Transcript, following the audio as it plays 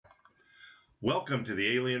Welcome to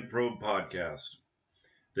the Alien Probe Podcast.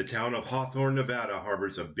 The town of Hawthorne, Nevada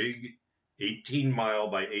harbors a big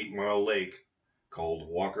 18-mile by 8-mile lake called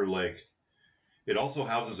Walker Lake. It also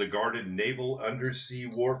houses a guarded naval undersea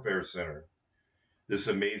warfare center. This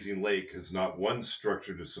amazing lake has not one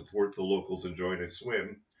structure to support the locals enjoying a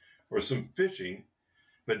swim or some fishing,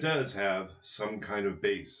 but does have some kind of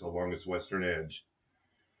base along its western edge.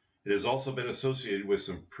 It has also been associated with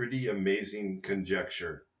some pretty amazing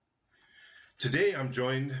conjecture. Today I'm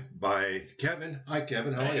joined by Kevin. Hi,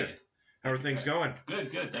 Kevin. How are you? How are things going?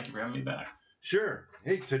 Good. Thank you for having me back. Sure.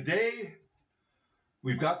 Hey, today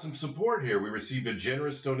we've got some support here. We received a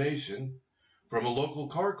generous donation from a local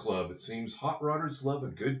car club. It seems hot rodders love a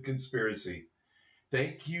good conspiracy.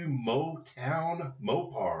 Thank you, Motown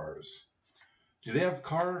Mopars. Do they have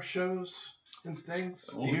car shows and things?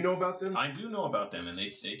 Do you know about them? I do know about them, and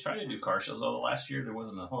they try to do car shows, although last year there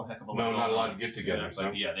wasn't a whole heck of a lot. No, not a lot of get-togethers.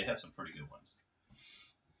 But yeah, they have some pretty good ones.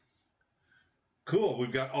 Cool.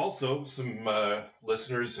 We've got also some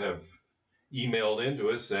listeners have emailed into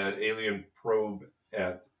us at alienprobepodcast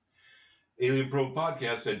at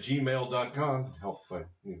gmail.com. Help if I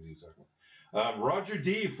need to use that one. Roger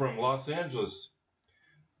D. from Los Angeles.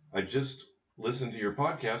 I just listened to your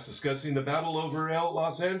podcast discussing the battle over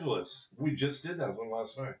Los Angeles. We just did that one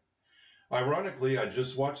last night. Ironically, I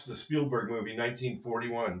just watched the Spielberg movie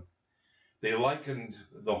 1941. They likened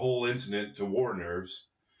the whole incident to war nerves.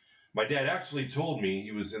 My dad actually told me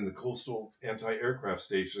he was in the Coastal Anti-Aircraft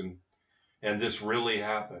Station, and this really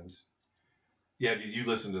happened. Yeah, did you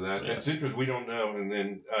listen to that? Yeah. It's interesting. We don't know. And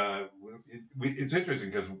then it's interesting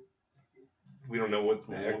because we don't know what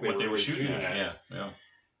the heck they were shooting at. Yeah.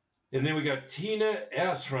 And then we got Tina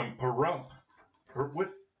S. from Pahrump.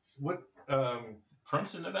 Pahrum's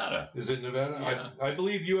in Nevada. Is it Nevada? Yeah. I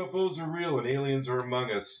believe UFOs are real and aliens are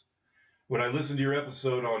among us. When I listened to your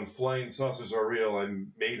episode on Flying Saucers Are Real, I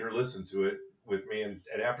made her listen to it with me, and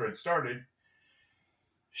after it started,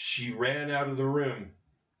 she ran out of the room.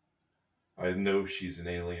 I know she's an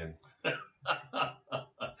alien.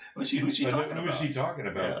 Who's she talking about? Who was she talking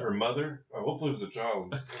about? Yeah. Her mother? Hopefully it was a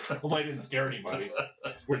child. Well, I didn't scare anybody.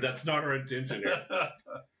 That's not our intention here.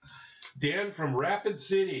 Dan from Rapid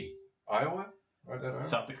City, Iowa?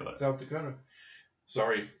 South Dakota. South Dakota.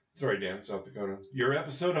 Sorry, Dan, South Dakota. Your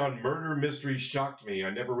episode on murder mystery shocked me. I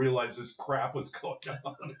never realized this crap was going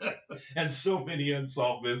on. And so many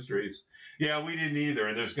unsolved mysteries. Yeah, we didn't either,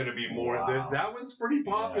 and there's going to be more. Wow. That one's pretty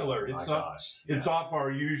popular. Yeah, it's off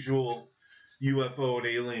our usual UFO and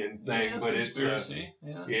alien thing, but it's conspiracy.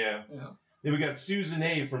 Yeah. Then we got Susan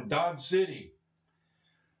A. from Dodge City.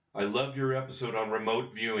 I loved your episode on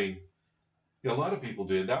remote viewing. Yeah, a lot of people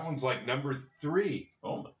did. That one's like number 3.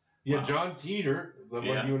 Oh, yeah, wow. John Teeter, the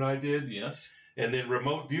one you and I did. Yes. And then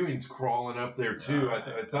remote viewing's crawling up there too. Right.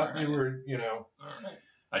 I thought they were, All right.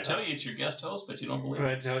 I tell you it's your guest host, but you don't believe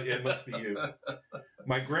I tell you, it must be you.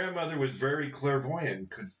 My grandmother was very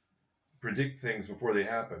clairvoyant, could predict things before they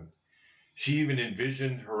happened. She even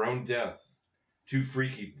envisioned her own death. Too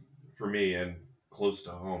freaky for me and close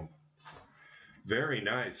to home. Very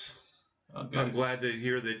nice. Oh, good. I'm glad to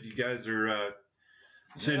hear that you guys are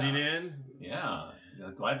sending in. Yeah.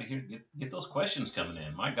 Glad to hear get those questions coming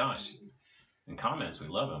in. My gosh. And comments, we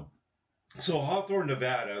love them. So Hawthorne,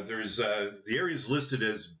 Nevada, there's the area is listed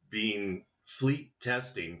as being fleet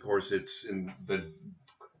testing. Of course, it's in the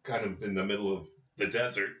kind of in the middle of the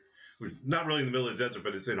desert. Not really in the middle of the desert,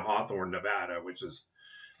 but it's in Hawthorne, Nevada, which is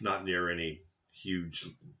not near any huge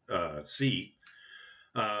sea.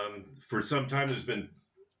 For some time, there's been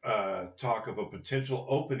talk of a potential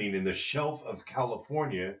opening in the shelf of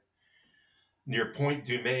California near Point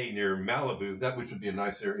Dume, near Malibu, which would be a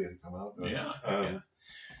nice area to come out of. Yeah.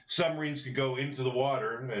 Submarines could go into the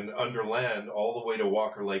water and under land all the way to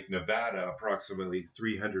Walker Lake, Nevada, approximately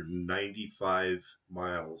 395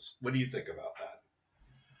 miles. What do you think about that?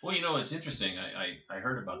 Well, it's interesting. I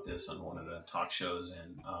heard about this on one of the talk shows,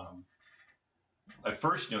 and at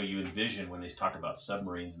first, you envision when they talk about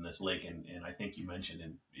submarines in this lake, and I think you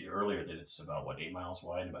mentioned earlier that it's about 8 miles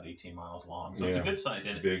wide, about 18 miles long. So it's a good size.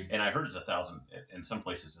 It's big. And I heard it's 1,000. In some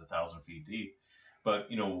places, it's 1,000 feet deep. But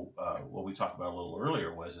what we talked about a little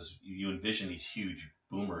earlier is you envision these huge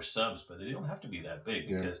boomer subs, but they don't have to be that big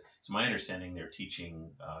because it's my understanding they're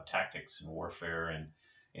teaching tactics and warfare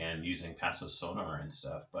and using passive sonar and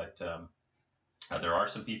stuff. But there are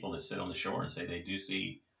some people that sit on the shore and say they do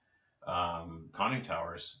see conning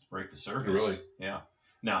towers break the surface. Really? Yeah.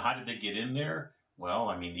 Now, how did they get in there? Well,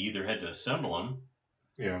 I mean, they either had to assemble them,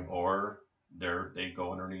 or they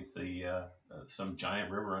go underneath the some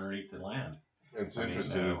giant river underneath the land. It's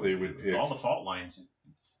interesting that they would pick all the fault lines.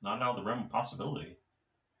 It's not out of the realm of possibility.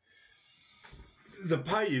 the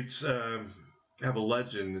Paiutes have a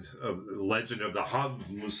legend of the Hav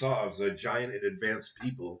Musavs, a giant and advanced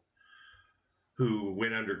people who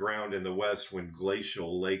went underground in the West when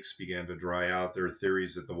glacial lakes began to dry out. There are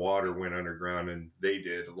theories that the water went underground, and they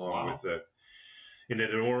did, along with in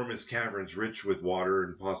enormous caverns rich with water,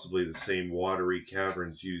 and possibly the same watery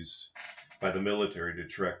caverns used by the military to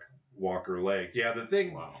trek Walker Lake. Yeah,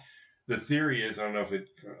 the theory is, I don't know if it,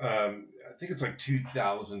 I think it's like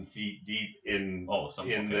 2,000 feet deep in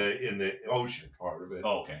the ocean part of it.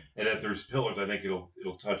 Oh, okay. And that there's pillars. I think it'll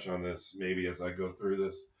touch on this maybe as I go through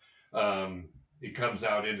this. It comes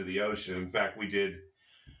out into the ocean. In fact,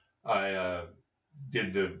 I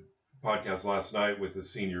did the podcast last night with the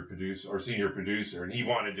senior producer, and he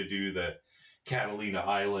wanted to do the Catalina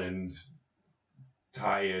Island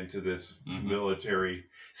tie into this military.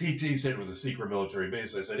 See, he said it was a secret military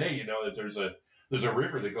base. I said, hey, that there's a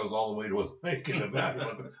river that goes all the way to a lake in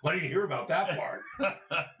Nevada. Why didn't you hear about that part?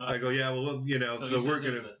 I go, yeah, well, so we're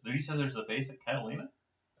gonna. He says there's a base at Catalina.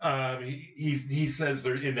 He says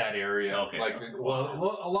they're in that area. Okay.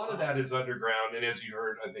 Well, a lot of that is underground, and as you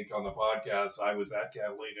heard, I think on the podcast, I was at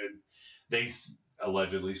Catalina, and they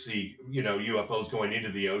allegedly see UFOs going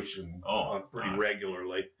into the ocean pretty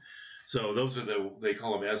regularly. So those are they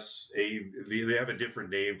call them SAV. They have a different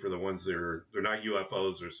name for the ones they're not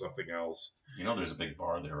UFOs or something else. There's a big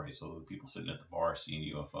bar there, right? So the people sitting at the bar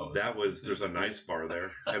seeing UFOs. There's a nice bar there.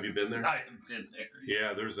 Have you been there? I haven't been there.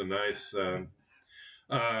 Yeah, there's a nice.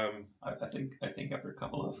 I think after a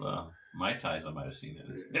couple of Mai Tais, I might have seen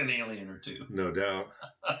an alien or two. No doubt.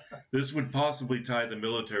 This would possibly tie the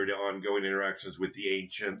military to ongoing interactions with the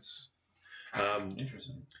ancients.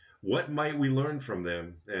 Interesting. What might we learn from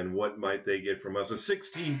them, and what might they get from us? A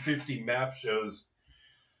 1650 map shows,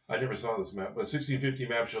 I never saw this map, but a 1650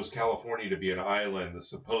 map shows California to be an island. The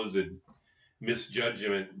supposed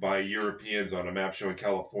misjudgment by Europeans on a map showing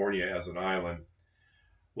California as an island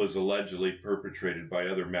was allegedly perpetrated by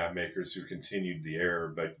other map makers who continued the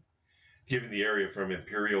error, but given the area from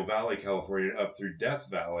Imperial Valley, California, up through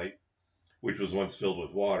Death Valley, which was once filled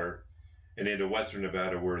with water, and into western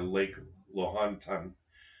Nevada where Lake Lohantan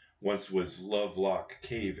once was Lovelock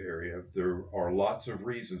Cave area, there are lots of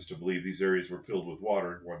reasons to believe these areas were filled with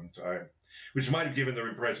water at one time, which might have given the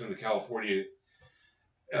impression of California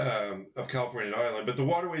Island, but the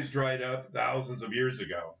waterways dried up thousands of years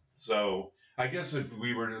ago. So I guess if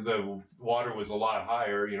the water was a lot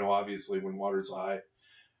higher, obviously when water's high,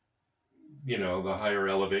 the higher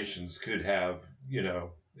elevations could have,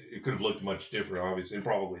 it could have looked much different, obviously, and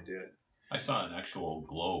probably did. I saw an actual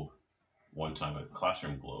globe one time, a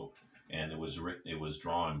classroom globe, and it was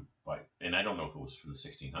drawn by, and I don't know if it was from the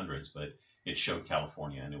 1600s, but it showed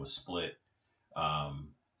California, and it was split,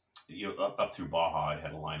 up through Baja. It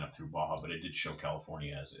had a line up through Baja, but it did show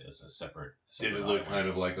California as a separate. Did it look kind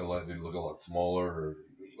of like did it look a lot smaller, or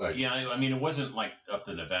like? Yeah, I mean, it wasn't like up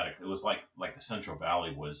to Nevada. It was like the Central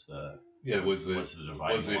Valley was the. Yeah, was the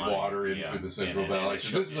dividing was it line. water into the Central Valley?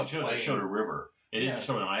 Because it showed a river. It didn't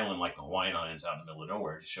show an island like the Hawaiian Islands out in the middle of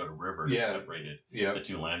nowhere. It just showed a river that separated the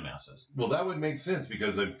two land masses. Well, that would make sense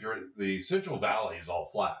because the Central Valley is all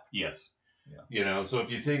flat. Yes. Yeah. So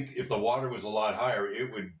if the water was a lot higher,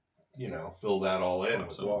 it would, fill that all in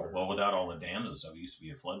with water. Well, without all the dams and stuff, it used to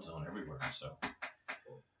be a flood zone everywhere. So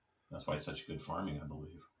that's why it's such good farming, I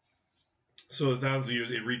believe. So thousands of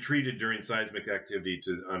years, it retreated during seismic activity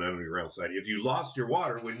to an underground site. If you lost your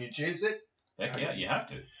water, wouldn't you chase it? Heck yeah, you have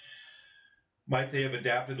to. Might they have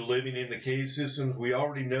adapted to living in the cave systems? We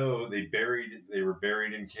already know they were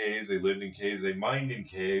buried in caves, they lived in caves, they mined in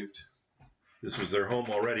caves. This was their home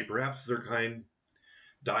already. Perhaps their kind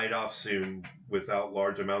died off soon without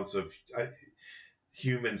large amounts of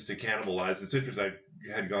humans to cannibalize. It's interesting.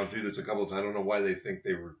 I had gone through this a couple of times. I don't know why they think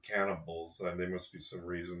they were cannibals. There must be some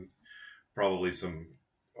reason. Probably some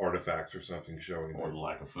artifacts or something showing. Or the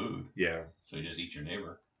lack of food. Yeah. So you just eat your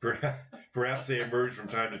neighbor. Perhaps they emerged from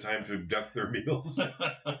time to time to abduct their meals.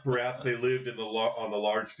 Perhaps they lived on the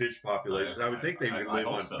large fish population. I would think they would live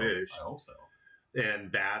on fish. I hope so.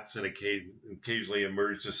 And bats, and occasionally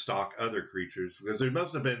emerge to stalk other creatures, because there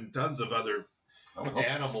must have been tons of other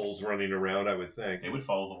animals running around, I would think. They would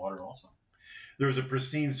follow the water also. There's a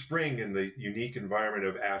pristine spring in the unique environment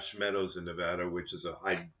of Ash Meadows in Nevada, which is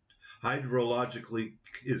hydrologically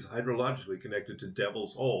connected to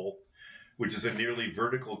Devil's Hole, which is a nearly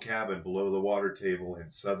vertical cabin below the water table in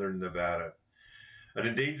southern Nevada. An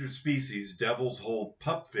endangered species, Devil's Hole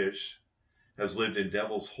pupfish, has lived in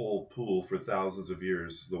Devil's Hole Pool for thousands of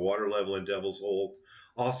years. The water level in Devil's Hole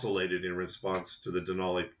oscillated in response to the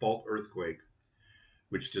Denali fault earthquake,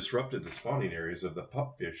 which disrupted the spawning areas of the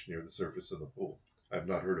pupfish near the surface of the pool. I've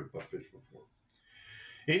not heard of pupfish before.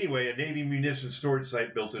 Anyway, a Navy munitions storage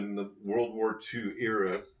site built in the World War II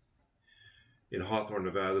era in Hawthorne,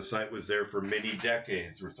 Nevada. The site was there for many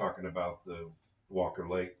decades. We're talking about the Walker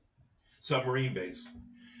Lake submarine base.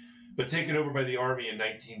 But taken over by the Army in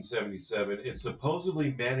 1977, it's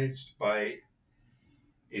supposedly managed by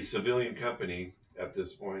a civilian company at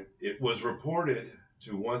this point. It was reported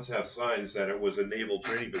to once have signs that it was a naval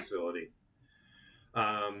training facility.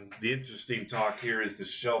 The interesting talk here is the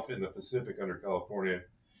shelf in the Pacific under California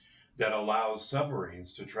that allows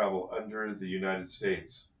submarines to travel under the United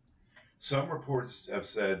States. Some reports have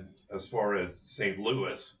said as far as St.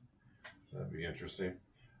 Louis. That'd be interesting.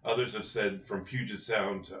 Others have said from Puget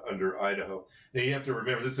Sound to under Idaho. Now you have to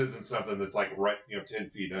remember, this isn't something that's like 10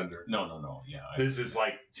 feet under. No. Yeah. This is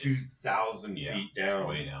like 2,000 feet down.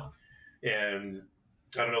 Way down. And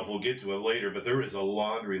I don't know if we'll get to it later, but there is a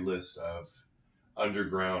laundry list of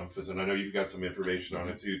underground facilities. And I know you've got some information on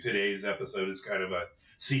it too. Today's episode is kind of a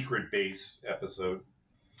secret base episode.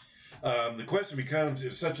 The question becomes,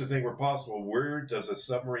 if such a thing were possible, where does a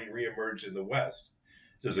submarine reemerge in the West?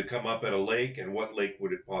 Does it come up at a lake, and what lake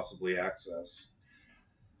would it possibly access?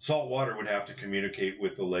 Salt water would have to communicate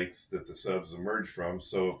with the lakes that the subs emerge from,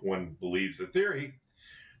 so if one believes the theory,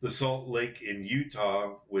 the Salt Lake in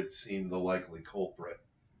Utah would seem the likely culprit,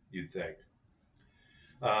 you'd think.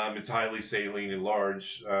 It's highly saline and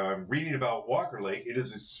large. Reading about Walker Lake, it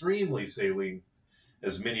is extremely saline,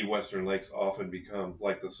 as many western lakes often become,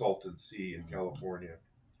 like the Salton Sea in California.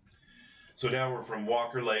 So now we're from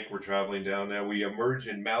Walker Lake. We're traveling down. Now we emerge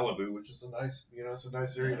in Malibu, which is a nice, it's a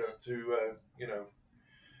nice area to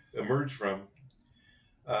emerge from.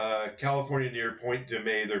 California near Point de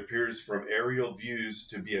May, there appears from aerial views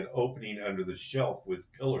to be an opening under the shelf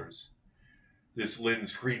with pillars. This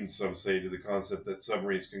lends credence, some say, to the concept that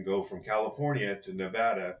submarines can go from California to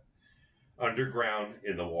Nevada underground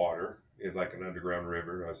in the water, like an underground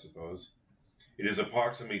river, I suppose. It is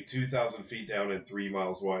approximately 2,000 feet down and 3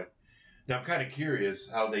 miles wide. Now, I'm kind of curious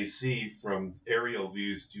how they see from aerial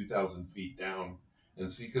views 2,000 feet down and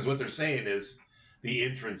see, because what they're saying is the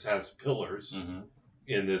entrance has pillars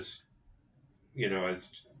in this,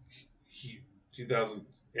 it's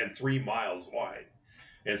 2,003 miles wide.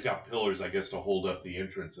 And it's got pillars, I guess, to hold up the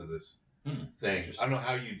entrance of this thing. I don't know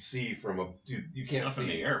how you'd see from you can't Not see from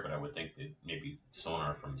the air, but I would think that maybe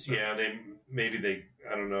sonar from the surface. Yeah,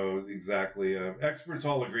 I don't know exactly. Experts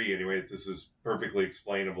all agree anyway that this is perfectly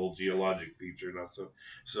explainable geologic feature. Not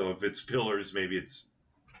so if it's pillars, maybe it's,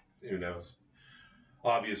 who knows.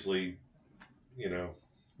 Obviously,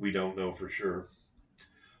 we don't know for sure.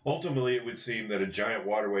 Ultimately, it would seem that a giant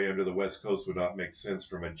waterway under the West Coast would not make sense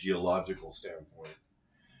from a geological standpoint.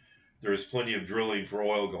 There is plenty of drilling for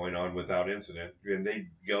oil going on without incident, and they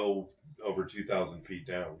go over 2,000 feet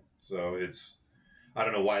down. So I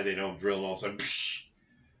don't know why they don't drill and all of a sudden,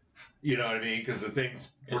 you know what I mean? Because the thing's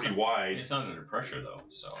pretty wide. It's not under pressure though,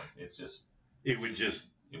 so it's just.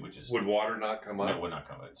 Would water not come up? No, it would not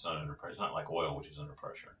come up. It's not under pressure. It's not like oil, which is under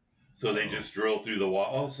pressure. So they just drill through the wall.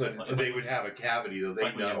 All of a sudden, they would have a cavity though. It's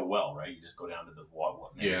like when you have a well, right? You just go down to the water.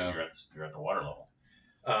 Yeah. You're at the water level.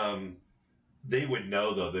 They would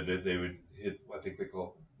know though that they would hit. I think they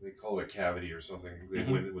call it a cavity or something.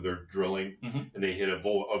 When they're drilling and they hit a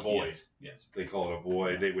void. Yes. They call it a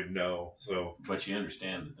void. They would know. So. But you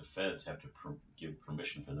understand that the feds have to give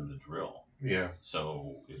permission for them to drill. Yeah.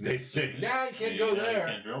 So they say, you can't go there.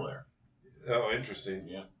 You can't drill there. Oh, interesting.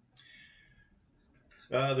 Yeah.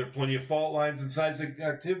 There are plenty of fault lines and seismic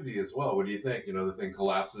activity as well. What do you think? The thing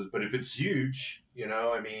collapses, but if it's huge,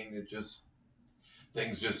 it just.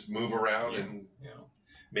 Things just move around and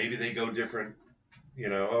maybe they go different,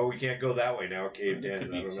 we can't go that way now, it caved in.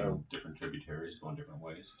 Could be I don't know. Different tributaries going different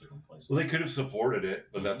ways, different places. Well, they could have supported it,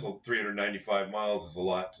 but that's 395 miles is a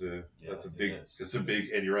lot to, that's a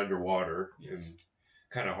big, and you're underwater and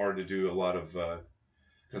kind of hard to do a lot of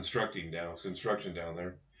construction down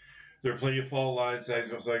there. There are plenty of fault lines,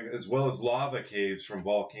 as well as lava caves from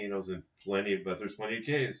volcanoes but there's plenty of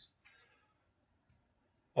caves.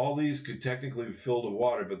 All these could technically be filled with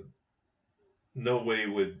water, but no way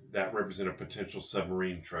would that represent a potential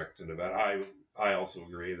submarine trek to Nevada. I also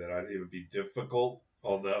agree that it would be difficult,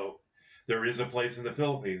 although there is a place in the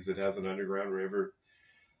Philippines that has an underground river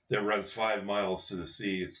that runs 5 miles to the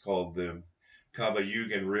sea. It's called the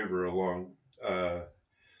Cabayugan River, long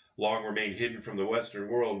remained hidden from the Western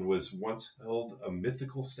world and was once held a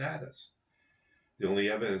mythical status. The only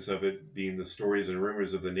evidence of it being the stories and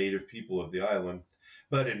rumors of the native people of the island.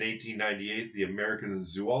 But in 1898, the American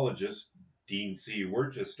zoologist Dean C.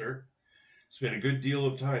 Worcester spent a good deal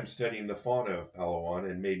of time studying the fauna of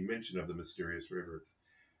Palawan and made mention of the mysterious river,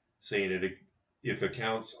 saying that if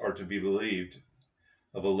accounts are to be believed,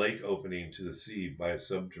 of a lake opening to the sea by a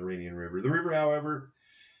subterranean river. The river, however,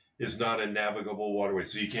 is not a navigable waterway,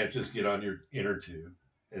 so you can't just get on your inner tube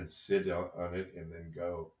and sit out on it and then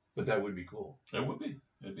go. But that would be cool. It would be.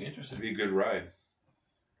 It'd be interesting. It'd be a good ride.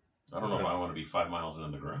 I don't know if I want to be 5 miles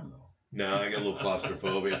under the ground, though. No, I get a little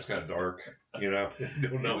claustrophobia. It's kind of dark, Don't know.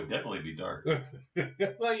 It would definitely be dark.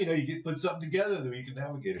 Well, you can put something together that you can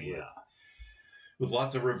navigate it with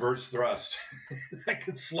lots of reverse thrust. That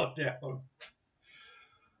could slow down.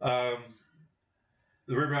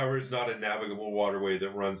 The river, however, is not a navigable waterway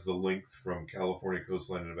that runs the length from California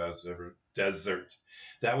coastline to Nevada desert.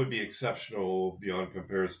 That would be exceptional beyond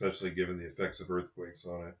compare, especially given the effects of earthquakes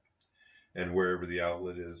on it and wherever the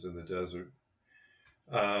outlet is in the desert.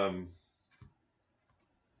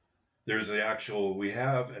 We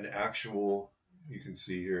have an actual, you can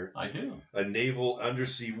see here. I do. A Naval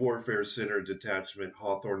Undersea Warfare Center detachment,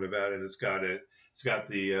 Hawthorne, Nevada, and it's got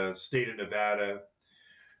the state of Nevada,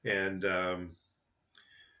 and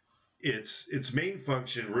its main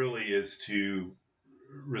function really is to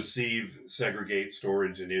receive, segregate,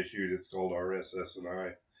 storage, and issue. It's called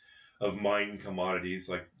RSS&I of mine commodities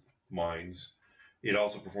like mines. It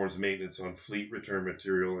also performs maintenance on fleet return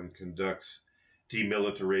material and conducts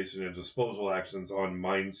demilitarization and disposal actions on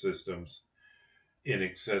mine systems in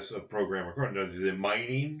excess of program requirements. Is it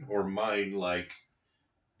mining or mine like?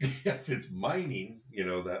 If it's mining,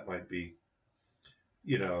 that might be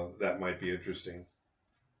interesting.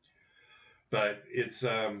 But it's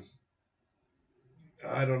I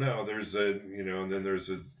don't know. There's and then there's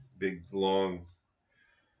a big long.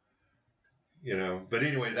 But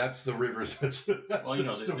anyway, that's the rivers. There's a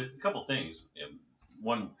couple things.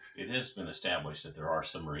 One, it has been established that there are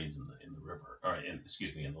submarines in the river, in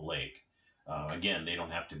the lake. Again, they don't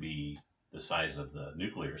have to be the size of the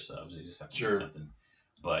nuclear subs. They just have to be something.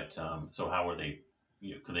 But so how are they?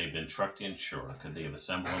 Could they have been trucked in? Sure. Could they have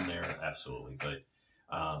assembled them there? Absolutely. But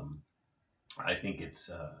I think it's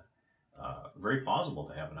very plausible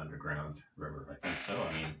to have an underground river. I think so.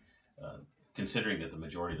 I mean, considering that the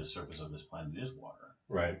majority of the surface of this planet is water.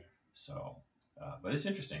 Right. So, but it's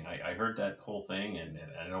interesting. I heard that whole thing, and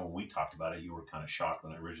I know when we talked about it, you were kind of shocked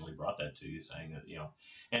when I originally brought that to you, saying that,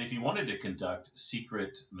 and if you wanted to conduct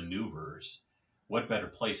secret maneuvers, what better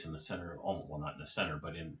place in the center of, well, not in the center,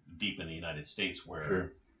 but deep in the United States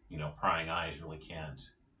where, prying eyes really can't,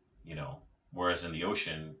 whereas in the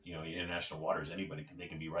ocean, international waters, they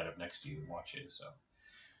can be right up next to you and watch you. So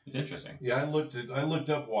it's interesting. Yeah, I looked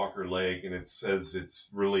up Walker Lake, and it says it's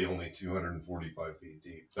really only 245 feet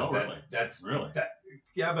deep. But really? That's really.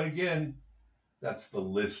 Yeah, but again, that's the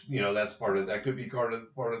list. That's that could be part of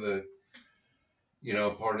the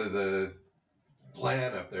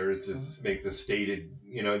plan up there is to make the stated.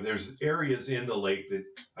 There's areas in the lake that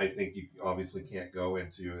I think you obviously can't go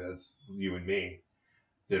into as you and me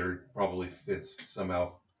that are probably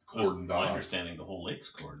somehow cordoned off. My understanding, the whole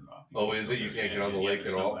lake's cordoned off. Is it? You can't get on the lake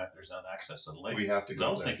at all? There's not access to the lake. We have to go.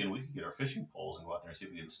 I was thinking we could get our fishing poles and go out there and see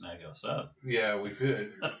if we can snag a sub. Yeah, we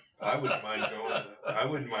could. I wouldn't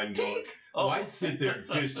mind going. I'd sit there and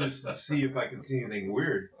fish just to see if I can see anything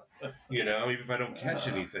weird. Even if I don't catch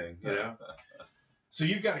anything. So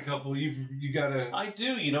you've got a couple. You got a. I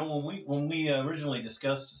do. When we originally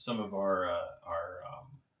discussed some of our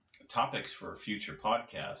topics for future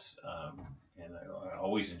podcasts, and I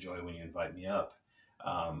always enjoy when you invite me up.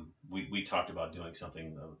 We talked about doing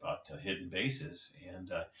something about hidden bases, and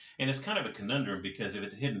it's kind of a conundrum because if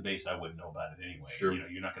it's a hidden base, I wouldn't know about it anyway. Sure.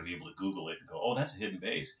 You're not going to be able to Google it and go, "Oh, that's a hidden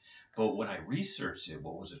base." But when I researched it,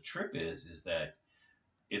 what was a trip is that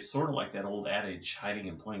it's sort of like that old adage, hiding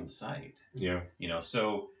in plain sight. Yeah.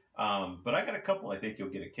 So, but I got a couple I think you'll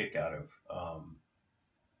get a kick out of.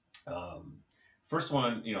 First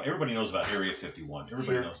one, everybody knows about Area 51.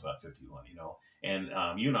 Everybody knows about 51, and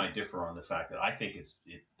you and I differ on the fact that I think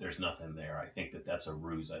there's nothing there. I think that's a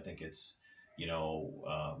ruse. I think it's,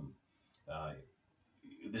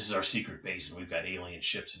 this is our secret base and we've got alien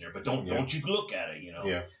ships in there, but don't you look at it,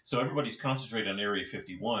 Yeah. So everybody's concentrated on Area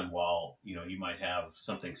 51 while, you might have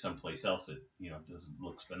something someplace else that,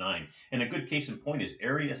 looks benign. And a good case in point is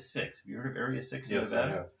Area 6. Have you heard of Area 6? Yes, I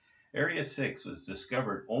have. Area 6 was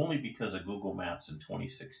discovered only because of Google Maps in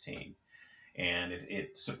 2016. And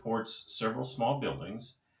it supports several small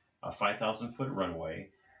buildings, a 5,000-foot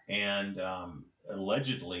runway, and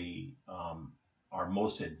allegedly our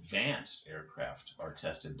most advanced aircraft are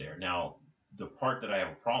tested there. Now, the part that I have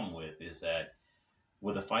a problem with is that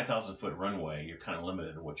with a 5,000-foot runway, you're kind of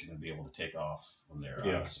limited to what you're going to be able to take off from there.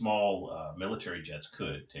 Yeah. Small military jets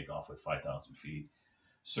could take off with 5,000 feet.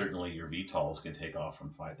 Certainly, your VTOLs can take off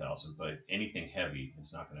from 5,000, but anything heavy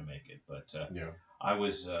is not going to make it. But I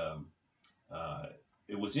was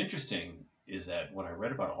it was interesting is that when I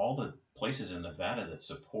read about all the places in Nevada that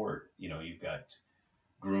support, you've got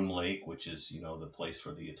Groom Lake, which is, the place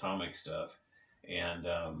for the atomic stuff. And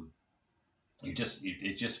it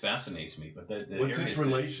just fascinates me. But what's its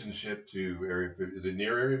relationship to Area 50? Is it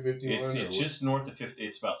near Area 51? It's just north of 50.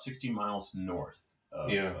 It's about 60 miles north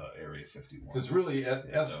of Area 51. Because really,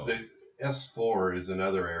 the S4 is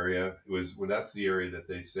another area. That's the area that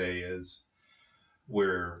they say is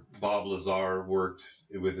where Bob Lazar worked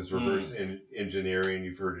with his reverse engineering.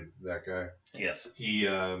 You've heard of that guy. Yes. He,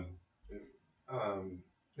 again,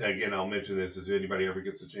 I'll mention this as anybody ever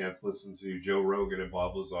gets a chance, listen to Joe Rogan and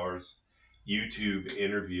Bob Lazar's YouTube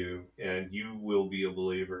interview, and you will be a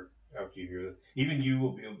believer after you hear that. Even you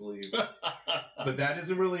will be a believer. But that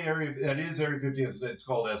isn't really that is Area 50. It's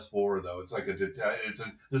called S4 though. It's like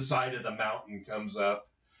the side of the mountain comes up.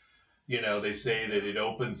 They say that it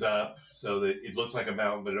opens up so that it looks like a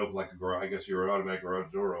mountain, but it opens like a garage. I guess your automatic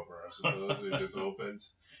garage door opener, I suppose. It just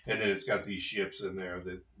opens. And then it's got these ships in there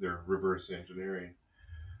that they're reverse engineering.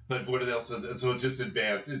 But what else? So it's just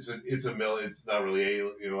advanced. It's not really, it's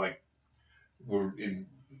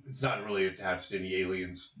not really attached to any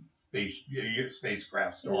aliens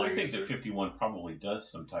spacecraft stories. Well, I think that 51 probably does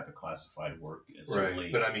some type of classified work. Right,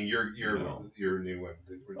 but I mean, your new one.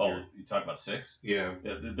 You talk about 6? Yeah.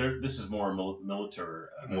 This is more military.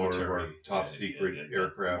 More top secret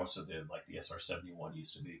aircraft. Most of the SR-71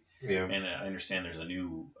 used to be. Yeah. And I understand there's a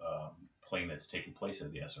new plane that's taking place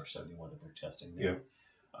at the SR-71 that they're testing there.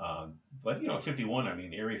 Yeah. But 51. I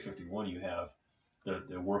mean, Area 51. You have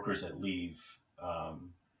the workers that leave.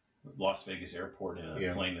 Las Vegas Airport in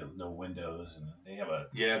a plane with no windows, and they have a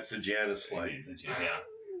it's the Janus flight. Yeah.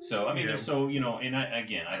 So I mean, and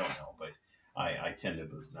I don't know, but I tend to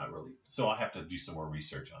not really. So I'll have to do some more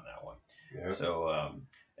research on that one. Yeah. So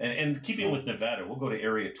and keeping with Nevada, we'll go to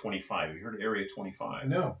Area 25. Have you heard of Area 25?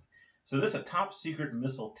 No. So this is a top secret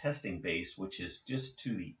missile testing base, which is just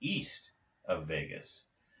to the east of Vegas.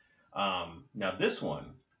 Now this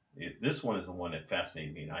one is the one that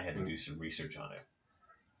fascinated me, and I had to do some research on it.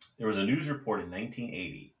 There was a news report in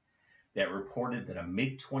 1980 that reported that a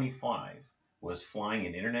MiG-25 was flying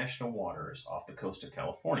in international waters off the coast of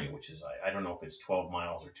California, which is, I don't know if it's 12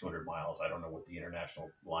 miles or 200 miles. I don't know what the international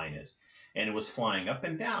line is. And it was flying up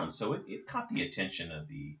and down. So it caught the attention of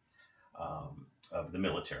the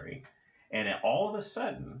military. And all of a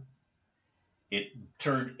sudden, it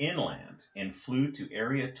turned inland and flew to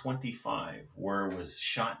Area 25, where it was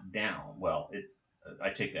shot down. Well, I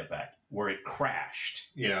take that back. Where it crashed.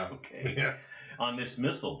 Yeah. Okay. Yeah. On this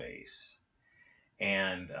missile base,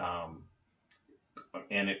 and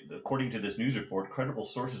according to this news report, credible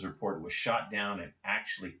sources report it was shot down and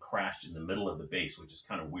actually crashed in the middle of the base, which is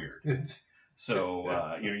kind of weird.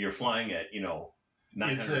 So you're flying at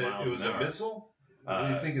 900 miles. It was an hour. A missile.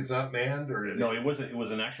 Do you think it's not manned or? No, it wasn't. It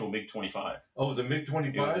was an actual MiG-25. Oh, it was a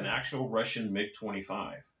MiG-25. It was an actual Russian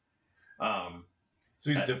MiG-25.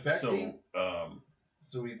 So he's defecting.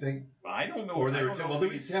 So we think I don't know. Or we have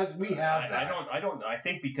that. I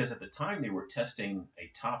think because at the time they were testing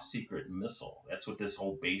a top secret missile. That's what this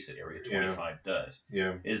whole base at Area 25 does.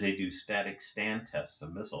 Yeah. Is they do static stand tests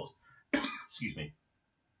of missiles. Excuse me.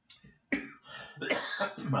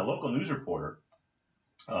 My local news reporter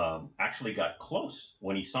actually got close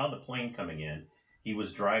when he saw the plane coming in. He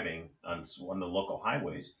was driving on one of the local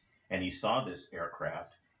highways, and he saw this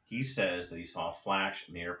aircraft. He says that he saw a flash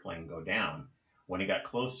and the airplane go down. When he got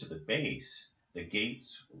close to the base, the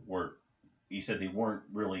gates he said they weren't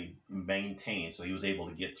really maintained, so he was able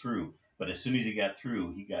to get through. But as soon as he got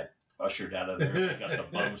through, he got ushered out of there. They got the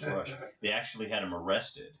bums rush. They actually had him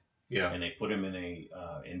arrested. Yeah. And they put him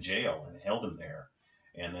in jail and held him there.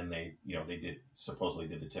 And then they supposedly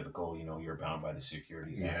did the typical, you're bound by the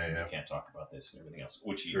Securities Act. You can't talk about this and everything else,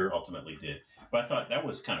 which he ultimately did. But I thought that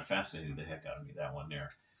was kind of fascinating, the heck out of me, that one there.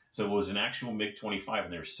 So it was an actual MiG-25,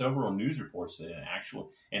 and there were several news reports that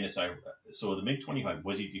so the MiG-25,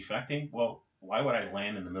 was he defecting? Well, why would I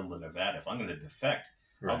land in the middle of Nevada? If I'm going to defect,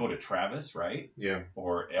 I'll go to Travis, right? Yeah.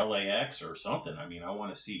 Or LAX or something. I mean, I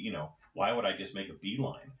want to see, why would I just make a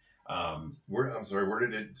beeline? I'm sorry, where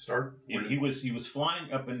did it start? He was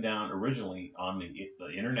flying up and down originally on the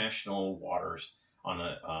international waters on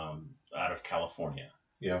the out of California.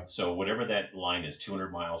 Yeah. So whatever that line is,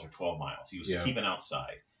 200 miles or 12 miles, he was keeping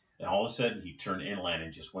outside. And all of a sudden, he turned inland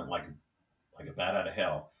and just went like a bat out of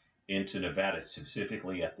hell into Nevada,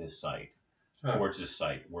 specifically at this site, towards this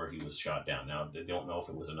site where he was shot down. Now, they don't know if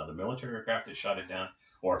it was another military aircraft that shot it down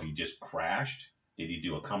or if he just crashed. Did he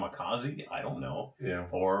do a kamikaze? I don't know. Yeah.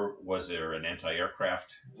 Or was there an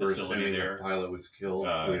anti-aircraft facility there? The pilot was killed.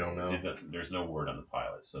 We don't know. There's no word on the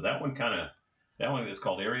pilot. So that one kind of That one is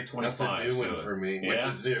called Area 25. That's a new one for me, which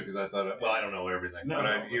yeah. is new because I thought, well, I don't know everything, No, but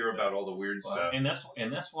I no, hear about all the weird stuff. And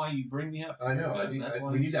that's why you bring me up. I know.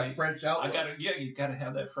 We need that fresh outlook. You gotta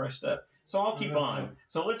have that fresh stuff. So I'll keep on.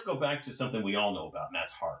 So let's go back to something we all know about, and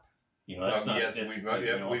that's HAARP. That's not. Yes, we've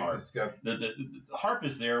HAARP. discussed. The HAARP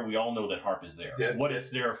is there. We all know that HAARP is there. Yeah, what it's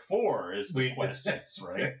there for is the questions,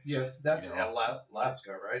 right? Yeah, that's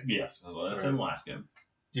Alaska, right? Yes, that's in Alaska.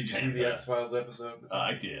 Did you see the X-Files episode?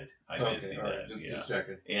 I did. I did see that. Just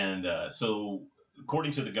checking. And so,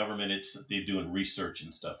 according to the government, they're doing research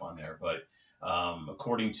and stuff on there. But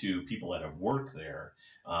according to people that have worked there,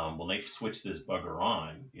 when they switch this bugger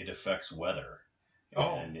on, it affects weather.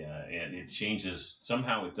 And it changes,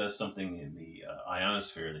 somehow it does something in the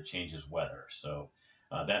ionosphere that changes weather. So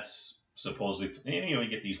that's supposedly, you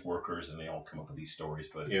get these workers and they all come up with these stories,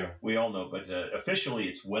 but we all know, but officially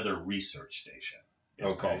it's Weather Research Station.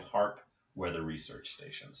 It's called HAARP Weather Research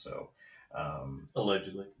Station. So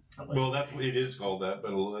allegedly. Well, that's what it is called that,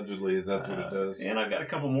 but allegedly that's what it does. And I've got a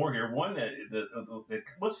couple more here. One that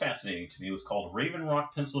was fascinating to me was called Raven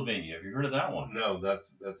Rock, Pennsylvania. Have you heard of that one? No,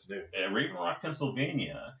 that's new. Raven Rock,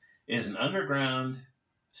 Pennsylvania is an underground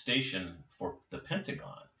station for the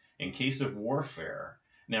Pentagon in case of warfare.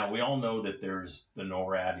 Now, we all know that there's the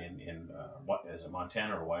NORAD in what is it,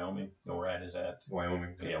 Montana or Wyoming? NORAD is at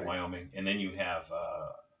Wyoming. Wyoming. And then you have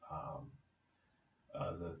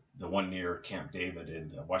the one near Camp David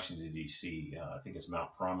in Washington, D.C. I think it's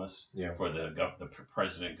Mount Promise, for the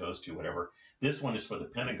president goes to, whatever. This one is for the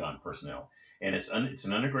Pentagon personnel. And it's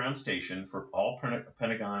an underground station for all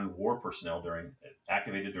Pentagon war personnel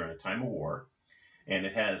activated during a time of war. And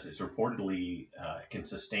it's reportedly can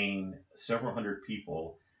sustain several hundred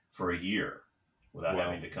people for a year without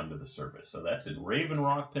having to come to the surface. So that's in Raven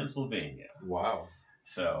Rock, Pennsylvania. Wow.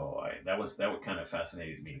 So that would kind of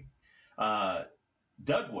fascinate me.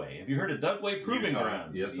 Dugway. Have you heard of Dugway Proving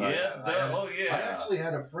Grounds? Yes, I actually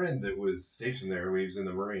had a friend that was stationed there when he was in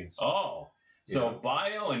the Marines. Oh. So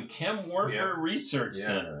Bio and Chem Warfare Research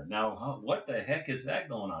Center. Now, what the heck is that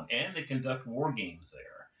going on? And they conduct war games there.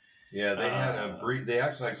 Yeah, they had a breach. They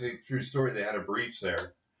actually, true story, they had a breach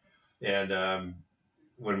there. And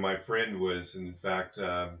when my friend was, in fact,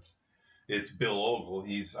 it's Bill Ogle.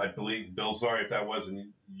 I believe, Bill, sorry if that wasn't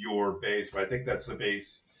your base, but I think that's the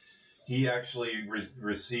base. He actually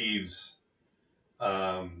receives,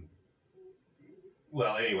 well,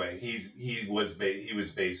 anyway, he was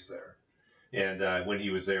based there. And when he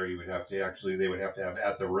was there, they would have to have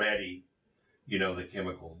at the ready, the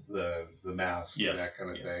chemicals, the mask, and that kind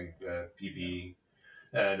of thing, the PPE.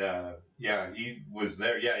 And he was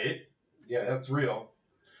there. Yeah, that's real.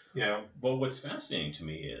 Yeah. Well, what's fascinating to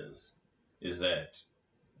me is that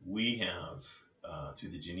we have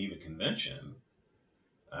through the Geneva Convention,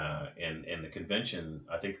 and the convention,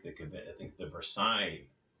 I think the Versailles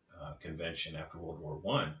Convention after World War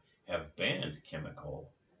I have banned chemical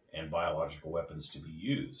and biological weapons to be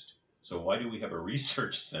used. So why do we have a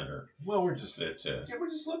research center? Well, we're just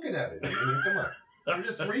looking at it. I mean, come on. We're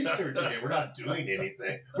just researching it. We're not doing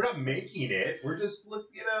anything. We're not making it. We're just we're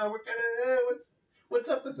kind of what's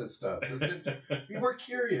up with this stuff? We're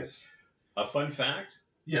curious. A fun fact?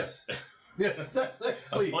 Yes. Yes.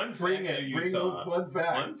 Please, bring those fun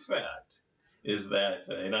facts. Fun fact is that,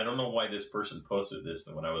 and I don't know why this person posted this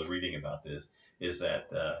when I was reading about this, is that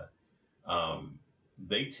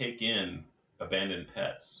they take in abandoned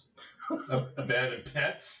pets. Abandoned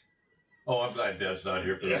pets? Oh, I'm glad Dev's not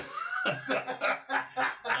here for that.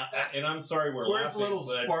 And I'm sorry we're Where's laughing. little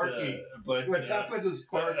Sparky? But what happened to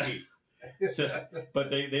Sparky? But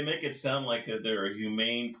they make it sound like they're a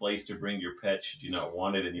humane place to bring your pet should you not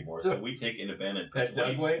want it anymore. So we take in abandoned pets.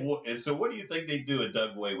 At Dugway? And so what do you think they do at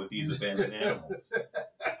Dugway with these abandoned animals?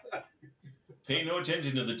 Pay no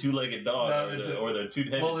attention to the two-legged dog or the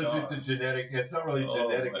two-headed dog. Well, is it the genetic? It's not really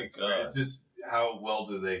genetic. It's just how well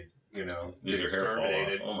do they, get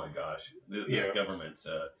exterminated. Oh my gosh, this government's,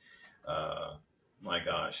 my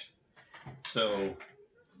gosh. So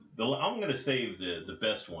I'm going to save the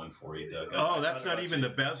best one for you, Doug. Oh, that's not even the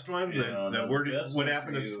best one. What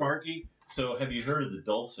happened to Sparky? So have you heard of the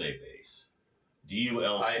Dulce base?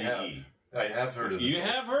 DULCE. I have heard of it. You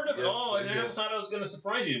have heard of it? Yes, I thought I was going to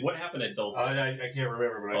surprise you. What happened at Dulce? I can't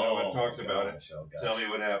remember, but I know I've talked about it. Tell me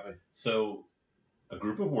what happened. So a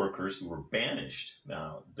group of workers who were banished,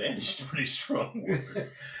 now banished is a pretty strong word,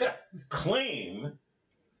 claim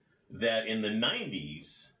that in the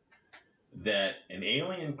 90s that an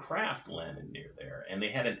alien craft landed near there and they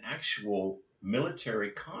had an actual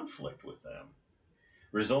military conflict with them,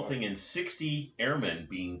 resulting in 60 airmen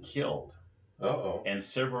being killed. Uh-oh. And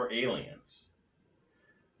several aliens.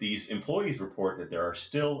 these employees report that there are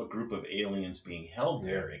still a group of aliens being held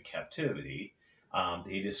there in captivity.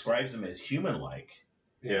 He describes them as human-like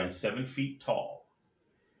and 7 feet tall,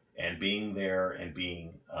 and being there and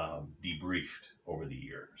being debriefed over the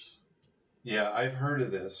years. Yeah, I've heard of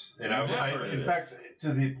this, and in fact,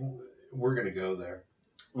 we're going to go there.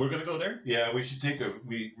 We're going to go there? Yeah, we should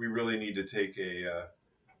we really need to take a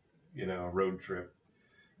road trip.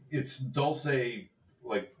 It's Dulce,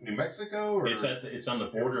 like New Mexico, or it's on the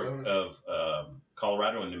border of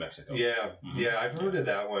Colorado and New Mexico. Yeah, yeah, I've heard of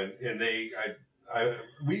that one, and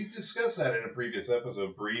we discussed that in a previous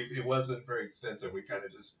episode. Brief, it wasn't very extensive. We kind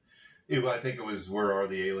of just, I think it was Where Are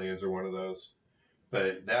the Aliens or one of those,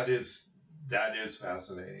 but that is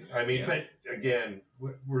fascinating. I mean, but again,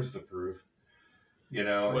 where's the proof?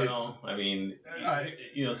 Well, I mean,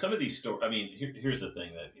 some of these stories. I mean, here's the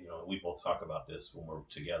thing that we both talk about this when we're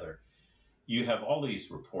together. You have all these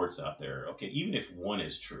reports out there. Okay, even if one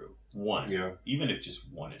is true, even if just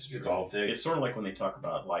one is true, it's all takes. It's sort of like when they talk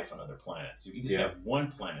about life on other planets. You can just have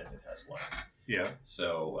one planet that has life. Yeah.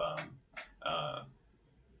 So,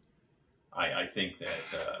 I think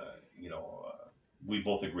that we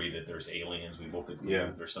both agree that there's aliens. We both agree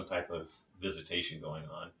that there's some type of visitation going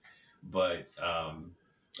on. But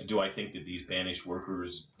do I think that these banished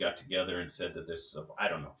workers got together and said that this? I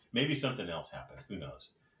don't know. Maybe something else happened. Who knows?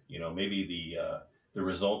 Maybe the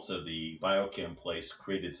results of the biochem place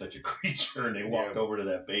created such a creature, and they walked over to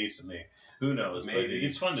that base, and who knows? Maybe. But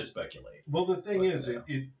it's fun to speculate. Well, the thing is, it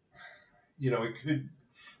could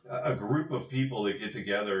a group of people that get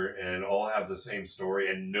together and all have the same story,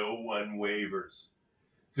 and no one wavers,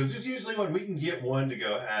 because it's usually when we can get one to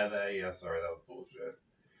go, sorry, that was bullshit.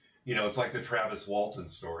 It's like the Travis Walton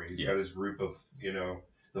story. He's got his group of,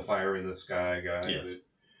 the Fire in the Sky guy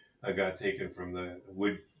that got taken from the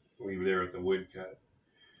wood. We were there at the woodcut.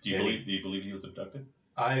 Do you believe he was abducted?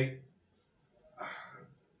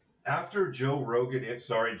 After Joe Rogan,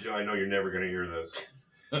 sorry, Joe, I know you're never going to hear this,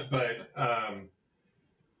 but,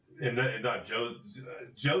 and not Joe,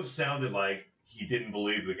 Joe sounded like he didn't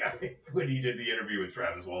believe the guy when he did the interview with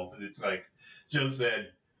Travis Walton. It's like, Joe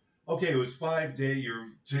said, okay, it was 5 days.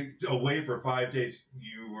 You're away for 5 days.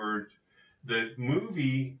 The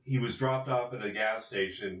movie, he was dropped off at a gas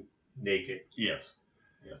station naked. Yes,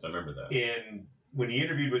 I remember that. And when he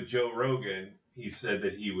interviewed with Joe Rogan, he said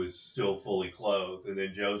that he was still fully clothed. And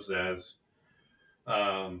then Joe says,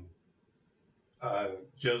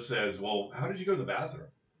 well, how did you go to the bathroom?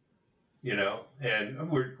 And a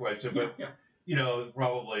weird question, but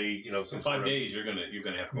probably, some 5 days you're gonna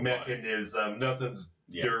have to go mechanism. Nothing's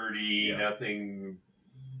dirty, nothing.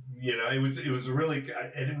 It was really.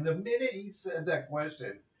 And the minute he said that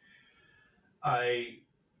question, I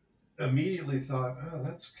immediately thought, oh,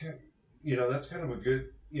 that's kind of a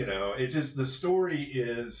good. It just, the story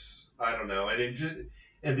is, I don't know, and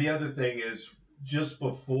the other thing is, just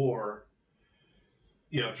before,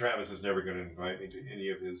 Travis is never going to invite me to any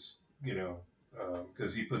of his,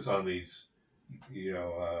 because he puts on these,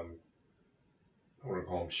 I want to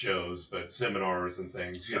call them shows, but seminars and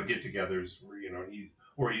things, get-togethers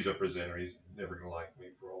where, he's a presenter. He's never going to like me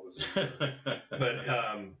for all this. But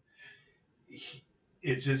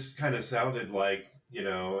it just kind of sounded like,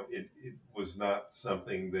 it was not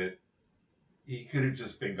something that he could have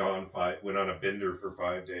just been gone, went on a bender for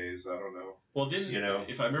 5 days. I don't know. Well,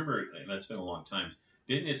 if I remember, and that's been a long time,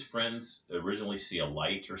 didn't his friends originally see a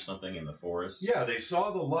light or something in the forest? Yeah, they saw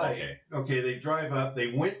the light. Okay, they drive up.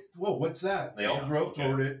 They went, whoa, what's that? They all drove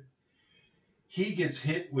toward it. He gets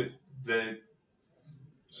hit with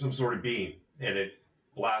some sort of beam, and it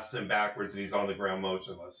blasts him backwards, and he's on the ground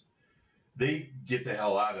motionless. They get the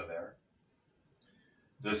hell out of there.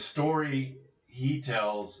 The story he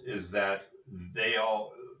tells is that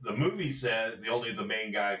the movie said only the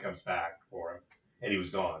main guy comes back for him, and he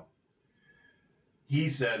was gone. He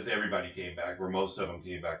says everybody came back, or most of them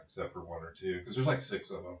came back except for one or two, because there's like 6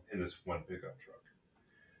 of them in this one pickup truck.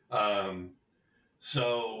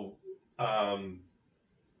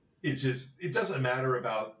 It doesn't matter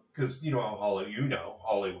about, because how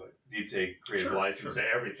Hollywood, you take creative license to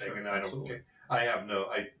everything, and I don't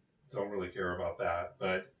really care about that,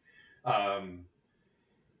 but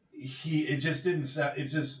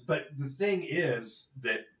but the thing is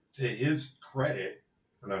that, to his credit,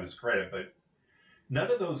 or not his credit, but none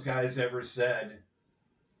of those guys ever said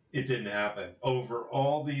it didn't happen. Over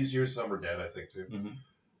all these years, some are dead, I think, too. Mm-hmm.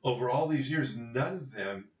 Over all these years, none of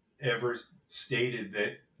them ever stated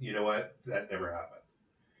that, that never happened.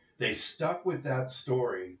 They stuck with that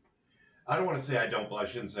story. I don't want to say I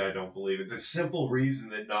shouldn't say I don't believe it. The simple reason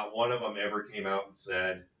that not one of them ever came out and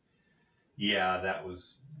said, yeah, that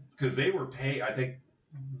was, because they were paid, I think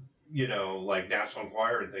like National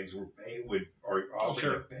Enquirer and things are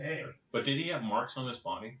offering to pay. But did he have marks on his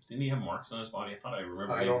body? Didn't he have marks on his body? I thought I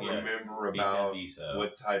remember. I don't remember about these,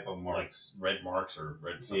 what type of marks. Like red marks or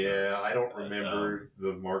red something. Yeah, I don't remember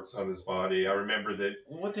the marks on his body. I remember that.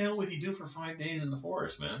 Well, what the hell would he do for 5 days in the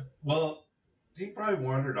forest, man? Well, he probably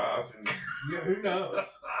wandered off, and who knows?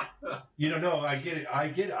 No, I get it.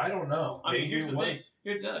 I don't know. I mean, here's the thing.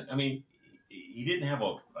 Here, Doug. I mean, he didn't have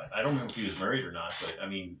I don't remember if he was married or not, but I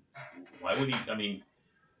mean, why would he? I mean,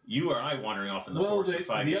 you or I wandering off in the forest for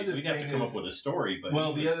 5 days, we'd have to come up with a story. But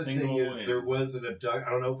the other thing is there was an abduction. I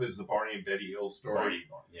don't know if it was the Barney and Betty Hill story.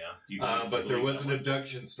 Yeah. But there was an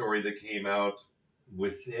abduction story that came out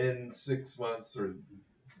within 6 months or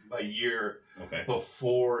a year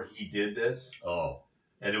before he did this. Oh.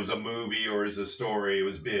 And it was a movie or as a story. It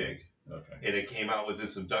was big. Okay. And it came out with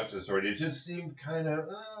this abduction story. It just seemed kind of,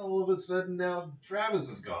 all of a sudden now Travis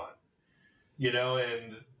is gone.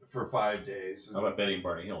 And for 5 days. How about Betty and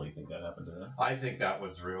Barney Hill? You think that happened to them? I think that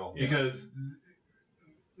was real. Yeah. Because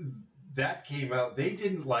that came out, they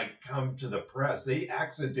didn't come to the press. They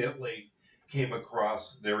accidentally came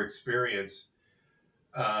across their experience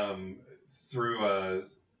through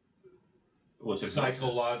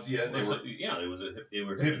psychology. Yeah, they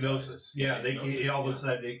were hypnosis. Yeah, they all of a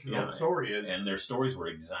sudden they came out. The story is, and their stories were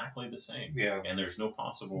exactly the same. Yeah, and there's no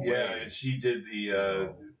possible way. Yeah, and she did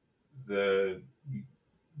the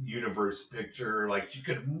universe picture. You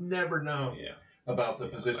could have never known. Yeah. About the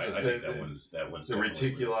position. I think that one's the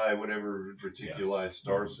reticuli, whatever reticuli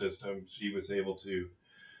star system. She was able to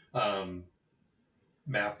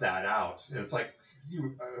map that out, and it's I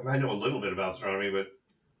know a little bit about astronomy, but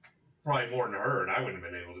probably more than her, and I wouldn't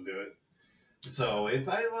have been able to do it. So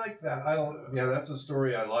I like that. That's a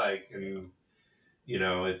story I like, and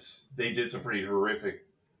they did some pretty horrific,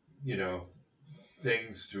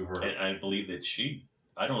 things to her. And I believe that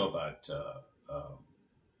I don't know about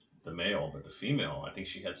the male, but the female, I think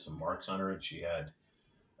she had some marks on her, and she had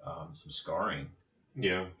some scarring.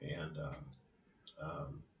 Yeah. And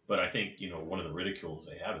but I think one of the ridicules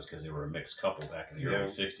they have is because they were a mixed couple back in the early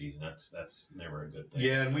 '60s, and that's never a good thing.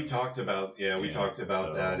 Yeah, and we talked about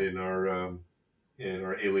that in our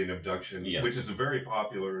alien abduction, which is a very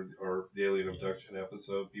popular the alien abduction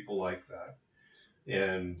episode. People like that,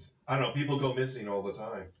 and I don't know. People go missing all the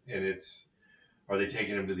time, and are they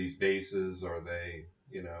taking them to these bases? Are they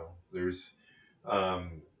there's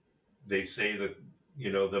they say that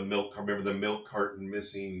remember the milk carton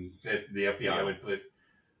missing. The FBI would put.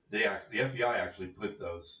 The FBI actually put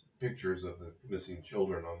those pictures of the missing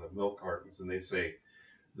children on the milk cartons, and they say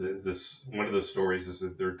one of the stories is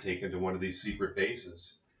that they're taken to one of these secret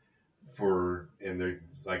bases and they're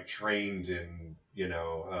trained in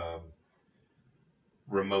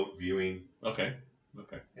remote viewing,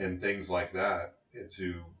 and things like that.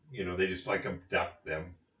 They just abduct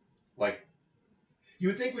them. You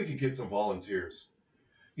would think we could get some volunteers,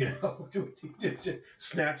 to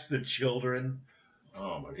snatch the children.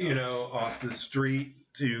 Oh my God. Off the street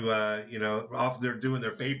to, off there doing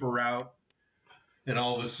their paper route, and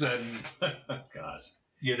all of a sudden, gosh,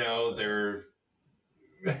 they're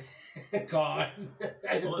gone.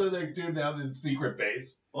 So they're doing down in the secret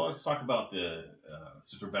base. Well, let's talk about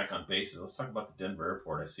since we're back on bases, let's talk about the Denver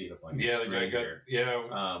airport. I see it up on your screen here.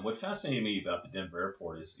 Yeah. What fascinated me about the Denver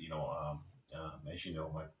airport is, as you know,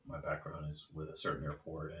 my background is with a certain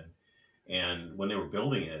airport, and when they were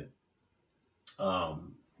building it,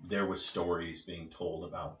 there were stories being told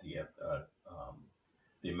about the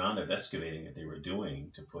amount of excavating that they were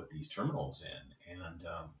doing to put these terminals in, and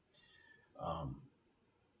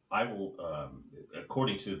I will,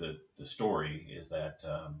 according to the story, is that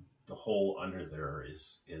the hole under there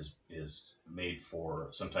is made for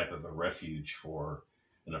some type of a refuge for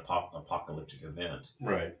an apocalyptic event,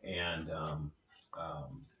 right? And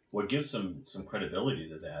what gives some credibility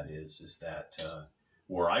to that is that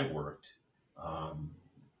where I worked.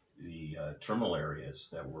 The terminal areas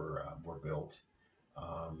that were built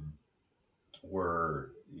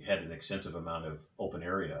had an extensive amount of open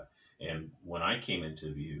area, and when I came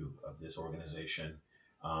into view of this organization,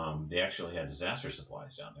 they actually had disaster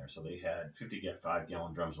supplies down there. So they had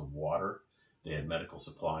 55-gallon drums of water, they had medical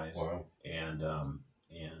supplies, wow. and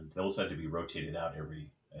those had to be rotated out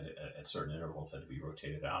at certain intervals. Had to be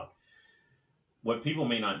rotated out. What people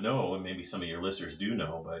may not know, and maybe some of your listeners do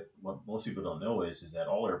know, but what most people don't know is that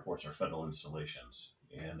all airports are federal installations,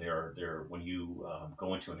 and they're when you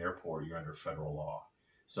go into an airport, you're under federal law.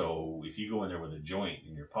 So if you go in there with a joint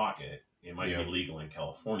in your pocket, it might be legal in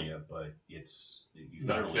California, but it's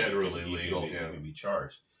not federally legal. You can be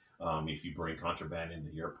charged. If you bring contraband into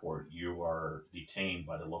the airport, you are detained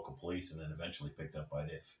by the local police and then eventually picked up by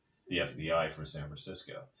the FBI from San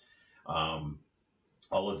Francisco.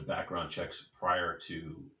 All of the background checks prior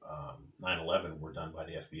to 9/11 were done by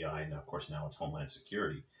the FBI, and of course now it's Homeland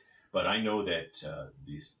Security. But I know that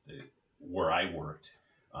where I worked,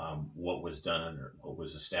 what was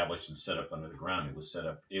established and set up under the ground, it was set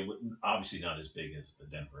up. It was obviously not as big as the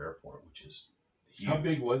Denver airport, which is huge. How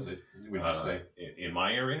big was it? Would you say? In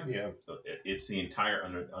my area? Yeah. It's the entire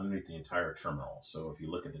underneath the entire terminal. So if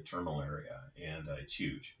you look at the terminal area, and it's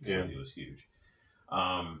huge. Yeah. It was huge.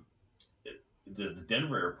 The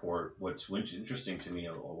Denver airport, what's interesting to me,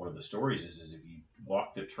 one of the stories is if you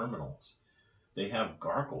walk the terminals, they have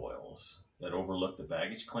gargoyles that overlook the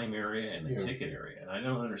baggage claim area and the ticket area. And I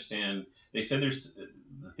don't understand. They said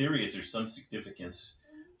the theory is there's some significance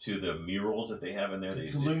to the murals that they have in there.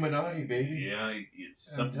 It's Illuminati, baby. Yeah,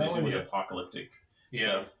 it's something to do with apocalyptic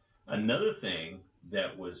stuff. Another thing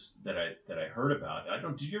that I heard about.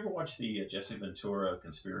 Did you ever watch the Jesse Ventura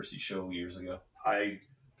conspiracy show years ago?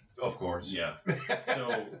 Of course. Yeah.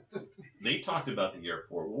 So they talked about the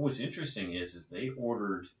airport. What was interesting is they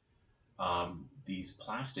ordered these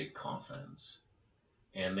plastic coffins,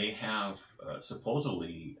 and they have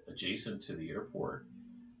supposedly adjacent to the airport.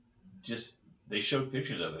 They showed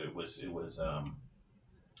pictures of it. It was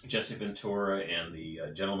Jesse Ventura and the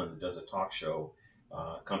gentleman that does a talk show,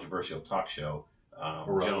 controversial talk show.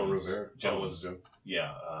 Jones.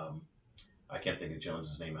 Yeah. I can't think of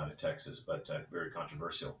Jones's name out of Texas, but very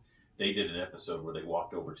controversial. They did an episode where they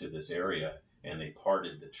walked over to this area and they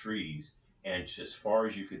parted the trees, and as far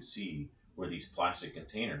as you could see were these plastic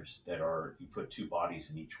containers you put two bodies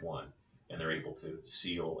in each one, and they're able to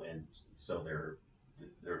seal, and so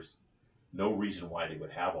there's no reason why they would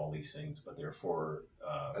have all these things, but they're for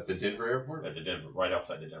at the Denver airport. Right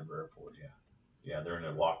outside the Denver airport. Yeah, they're in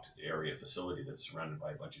a locked area facility that's surrounded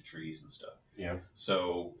by a bunch of trees and stuff. Yeah.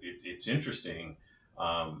 So it's interesting.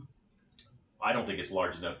 I don't think it's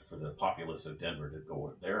large enough for the populace of Denver to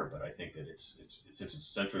go there, but I think that since it's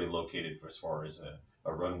centrally located as far as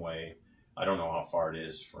a runway. I don't know how far it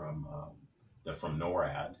is from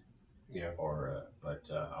NORAD. Yeah. But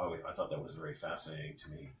I thought that was very fascinating to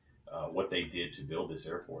me. What they did to build this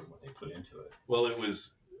airport and what they put into it. Well,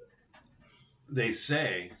 they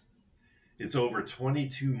say it's over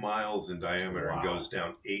 22 miles in diameter and goes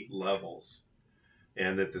down 8 levels.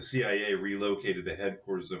 And that the CIA relocated the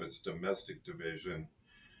headquarters of it's domestic division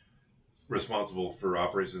responsible for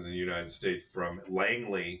operations in the United States from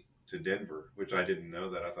Langley to Denver, which I didn't know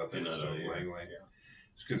that. I thought they were still in Langley. Yeah.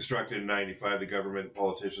 It was constructed in 1995. The government and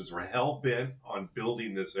politicians were hell-bent on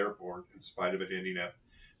building this airport in spite of it ending up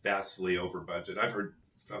vastly over budget. I've heard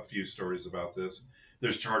a few stories about this.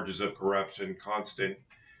 There's charges of corruption, constant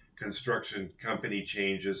construction company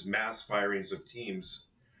changes, mass firings of teams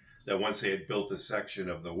that once they had built a section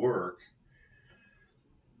of the work,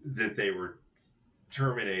 that they were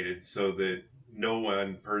terminated so that no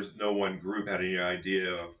one group had any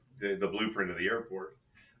idea of the blueprint of the airport.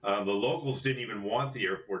 The locals didn't even want the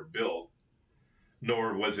airport built,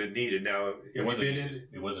 nor was it needed. Now, it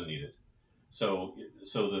wasn't needed. So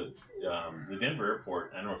the Denver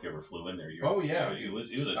airport, I don't know if you ever flew in there.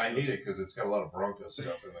 I hate it because it's got a lot of Bronco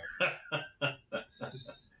stuff in there.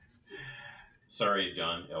 Sorry,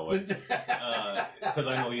 John Elway, because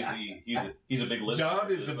I know he's a big listener. John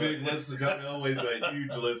is a big listener. John Elway's a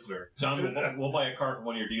huge listener. John, we'll buy a car from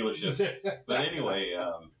one of your dealerships. But anyway,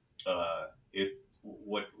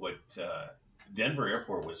 Denver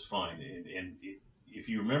Airport was fine, and if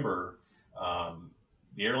you remember,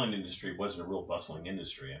 the airline industry wasn't a real bustling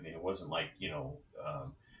industry. I mean, it wasn't like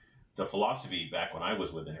the philosophy back when I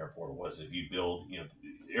was with an airport was if you build,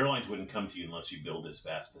 airlines wouldn't come to you unless you build this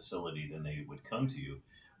vast facility, then they would come to you,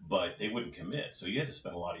 but they wouldn't commit. So you had to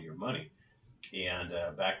spend a lot of your money. And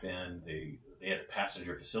back then they had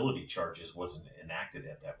passenger facility charges wasn't enacted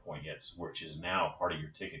at that point yet, which is now part of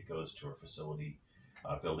your ticket goes to a facility,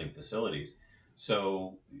 building facilities.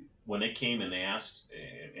 So when they came and they asked,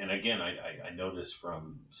 and again, I know this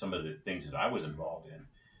from some of the things that I was involved in,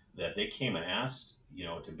 that they came and asked,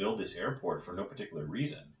 to build this airport for no particular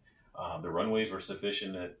reason. The runways were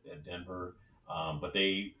sufficient at Denver, but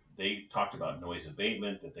they talked about noise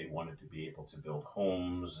abatement, that they wanted to be able to build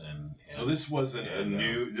homes and so this wasn't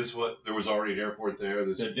there was already an airport there.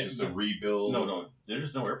 This is just a rebuild. No,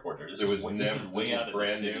 there's no airport there. This is way out of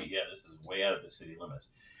the city. Yeah, this is way out of the city limits.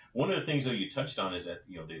 One of the things that you touched on is that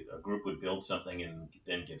a group would build something and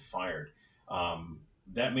then get fired.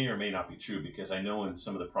 That may or may not be true because I know in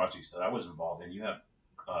some of the projects that I was involved in, you have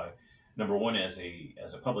number one, as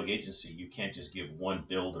a public agency, you can't just give one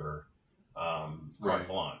builder carte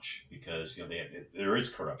blanche because there is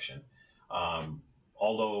corruption.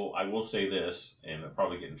 Although I will say this, and I'll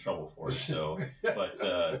probably get in trouble for it. So,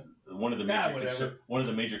 but one of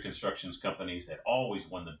the major constructions companies that always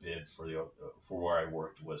won the bid for where I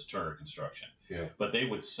worked was Turner Construction. Yeah. But they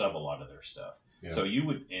would sub a lot of their stuff. Yeah. So you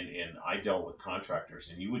would, and I dealt with contractors,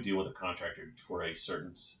 and you would deal with a contractor for a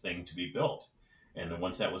certain thing to be built. And then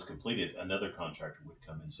once that was completed, another contractor would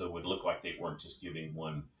come in. So it would look like they weren't just giving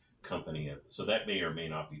one company. So that may or may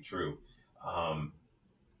not be true.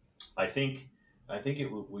 I think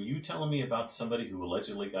were you telling me about somebody who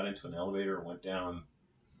allegedly got into an elevator and went down?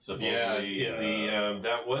 Supposedly,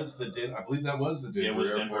 that was the I believe that was the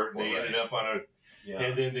Denver airport. They ended up on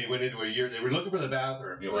and then they went into a year. They were looking for the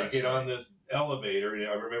bathroom, so they get on this elevator. And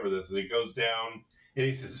I remember this. And it goes down, and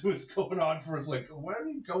he says, "What's going on for?" It's like, "Why are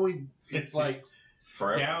you going?" It's like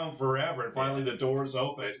down forever. And finally, the doors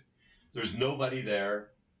open. There's nobody there.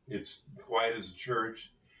 It's quiet as a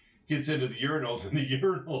church. Gets into the urinals, and the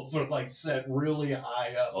urinals are like set really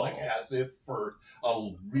high up, like as if for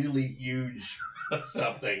a really huge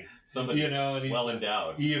something. Somebody, and he's well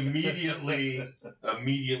endowed. He immediately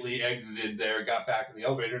exited there, got back in the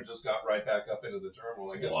elevator, and just got right back up into the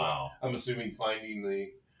terminal. I guess. Wow. I'm assuming finding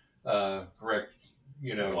the correct,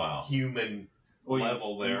 human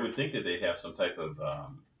level there. You would think that they'd have some type of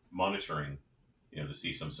monitoring. To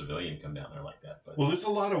see some civilian come down there like that. But there's a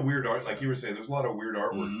lot of weird art, like you were saying. There's a lot of weird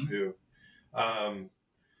artwork too,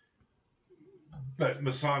 but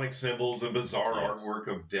Masonic symbols and bizarre artwork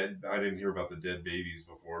of dead. I didn't hear about the dead babies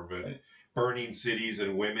before, but burning cities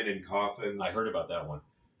and women in coffins. I heard about that one.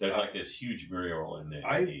 There's like this huge mural in there.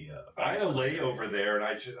 I had a layover there, and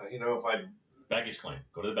I should, if I baggage claim,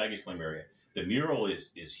 go to the baggage claim area. The mural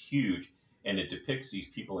is huge. And it depicts these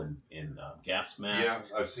people in gas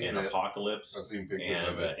masks I've seen and apocalypse. I've seen pictures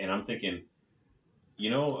of it. And I'm thinking,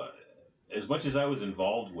 as much as I was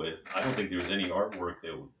involved with, I don't think there was any artwork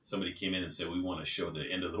that somebody came in and said, we want to show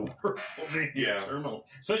the end of the world in terminals,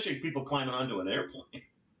 especially people climbing onto an airplane.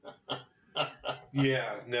 But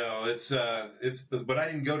I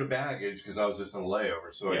didn't go to baggage because I was just on a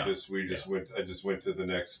layover. So I just went to the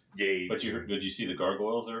next gate. But did you see the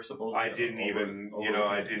gargoyles there supposedly? I didn't even,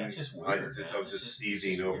 I didn't. That's just weird, I was just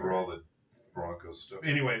seething over all the Broncos stuff.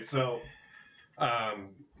 Anyway, so, all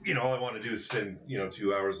I want to do is spend,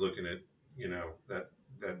 2 hours looking at, that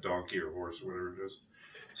donkey or horse or whatever it is.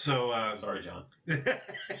 So, sorry, John.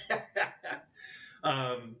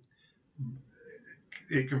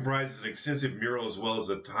 It comprises an extensive mural as well as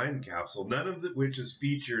a time capsule, none of which is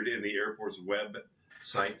featured in the airport's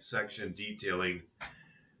website section detailing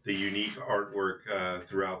the unique artwork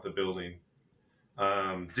throughout the building.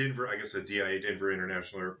 Denver, I guess at DIA, Denver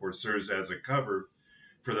International Airport, serves as a cover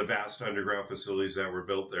for the vast underground facilities that were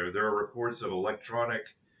built there. There are reports of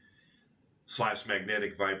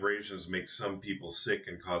electronic/magnetic vibrations make some people sick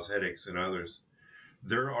and cause headaches in others.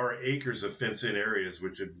 There are acres of fenced-in areas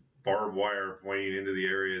which have barbed wire pointing into the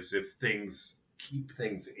areas if things keep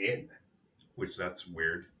things in, which that's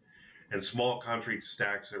weird, and small concrete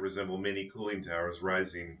stacks that resemble mini cooling towers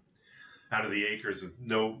rising out of the acres of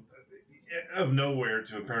nowhere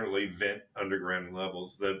to apparently vent underground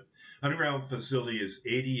levels. The underground facility is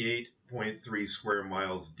 88.3 square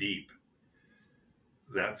miles deep.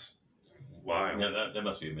 That's wild. No, that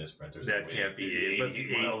must be a misprint. That can't be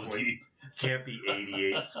 88 miles deep. Can't be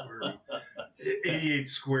 88 square. 88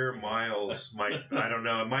 square miles might, I don't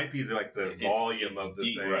know, it might be like the volume of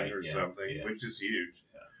the thing or something, which is huge.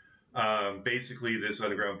 Yeah. Basically, this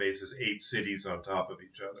underground base is 8 cities on top of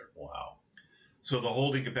each other. Wow. So the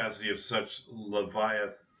holding capacity of such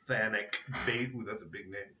Leviathanic base, that's a big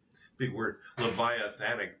name, big word,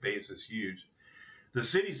 Leviathanic base is huge. The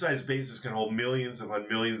city-sized bases can hold millions upon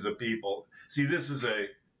millions of people. See, this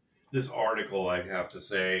article, I'd have to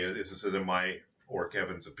say, this isn't my or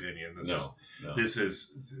Kevin's opinion. This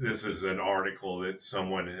is an article that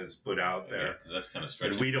someone has put out there. Yeah, that's kind of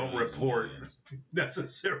stretching. And we don't report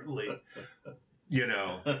necessarily,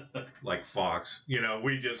 like Fox.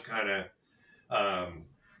 We just kind of,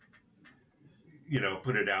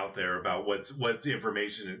 put it out there about what's the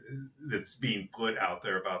information that's being put out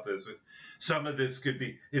there about this. And some of this could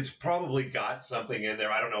be, it's probably got something in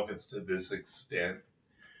there. I don't know if it's to this extent.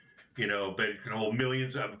 But it can hold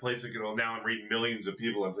millions of places. It can hold. Now I'm reading millions of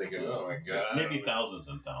people. I'm thinking, oh my god, maybe thousands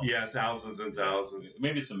and thousands. Yeah, thousands and thousands.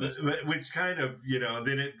 Maybe it's a mystery. Which kind of,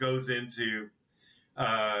 then it goes into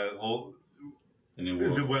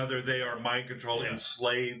whether they are mind controlled,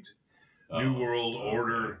 enslaved, New World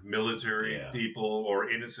Order military people, or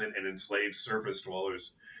innocent and enslaved surface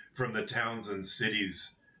dwellers from the towns and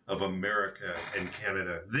cities of America and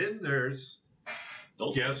Canada. Then there's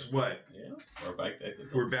Dulce. Guess what? Yeah, we're back to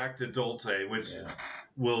Dulce. We're back to Dulce, which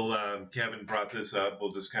will Kevin brought this up.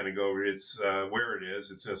 We'll just kind of go over it's where it is.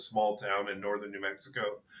 It's a small town in northern New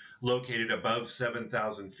Mexico, located above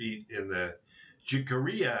 7,000 feet in the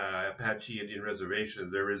Jicarilla Apache Indian Reservation.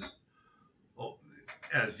 There is,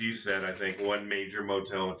 as you said, I think one major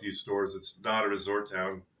motel and a few stores. It's not a resort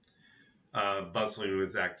town, bustling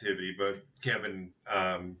with activity. But Kevin,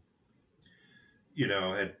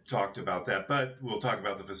 had talked about that. But we'll talk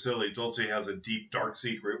about the facility. Dulce has a deep, dark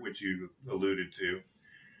secret, which you alluded to.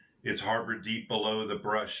 It's harbored deep below the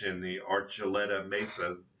brush in the Archuleta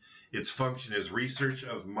Mesa. Its function is research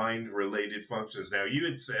of mind-related functions. Now, you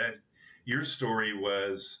had said your story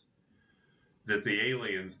was that the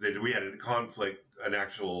aliens, that we had a conflict, an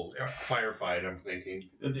actual firefight, I'm thinking.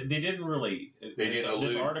 They didn't really.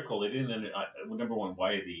 This article, they didn't. Number one,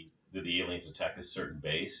 why did the aliens attack a certain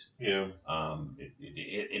base? Yeah.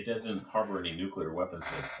 It doesn't harbor any nuclear weapons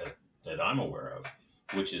that I'm aware of,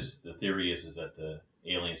 which is the theory is that the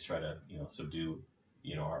aliens try to subdue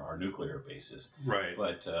our nuclear bases. Right.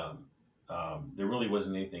 But there really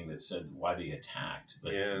wasn't anything that said why they attacked.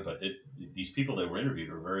 But these people that were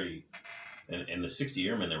interviewed were very. And the 60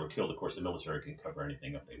 airmen that were killed, of course, the military can cover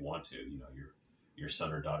anything if they want to. Your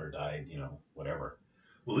son or daughter died, whatever.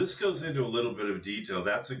 Well, this goes into a little bit of detail.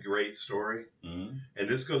 That's a great story. Mm-hmm. And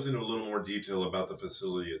this goes into a little more detail about the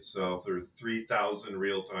facility itself. There are 3,000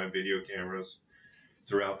 real-time video cameras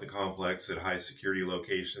throughout the complex at high security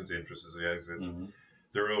locations, entrances and exits. Mm-hmm.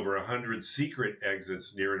 There are over 100 secret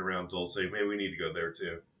exits near and around Dulce. Maybe we need to go there,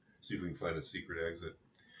 too. See if we can find a secret exit.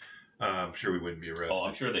 I'm sure we wouldn't be arrested. Oh,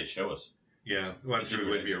 I'm sure they'd show us. Yeah, well, I'm sure we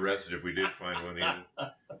wouldn't be arrested if we did find one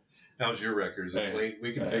either. How's your record? Is it clean?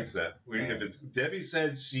 We can fix that. If it's Debbie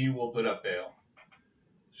said she will put up bail.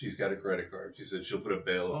 She's got a credit card. She said she'll put up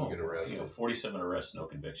bail if we get arrested. 47 arrests, no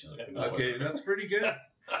convictions. Okay, that's pretty good.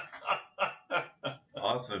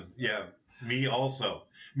 Awesome. Yeah, me also.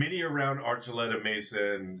 Many around Archuleta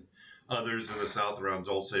Mesa and others in the south around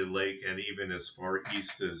Dulce Lake and even as far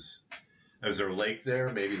east as... Is there a lake there?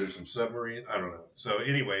 Maybe there's some submarine? I don't know. So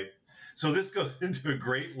anyway... So this goes into a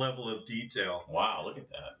great level of detail. Wow, look at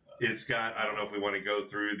that. It's got, I don't know if we want to go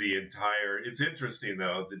through the entire, it's interesting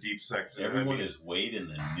though, the deep section. Everyone is weighed in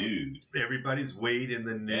the nude. Everybody's weighed in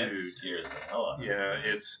the nude. That scares the hell out of me. Yeah,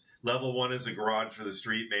 it's, level 1 is a garage for the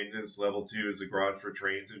street maintenance. Level 2 is a garage for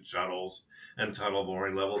trains and shuttles and tunnel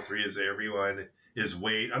boring. Level 3 is everyone is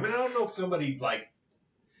weighed. I mean, I don't know if somebody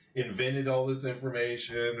invented all this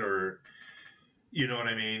information or, you know what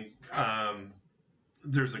I mean?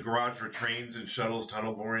 There's a garage for trains and shuttles,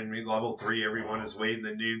 tunnel boring. Level 3, everyone is weighed in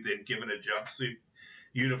the nude, then given a jumpsuit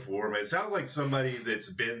uniform. It sounds like somebody that's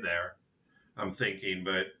been there, I'm thinking,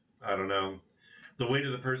 but I don't know. The weight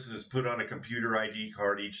of the person is put on a computer ID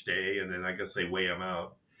card each day, and then I guess they weigh them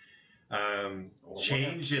out.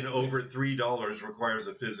 Change in over $3 requires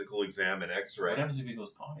a physical exam and x-ray. What happens if he goes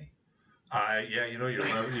potty? Yeah,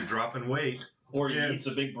 you're dropping weight. Or he eats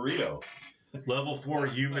a big burrito. Level 4,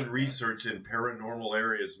 human research in paranormal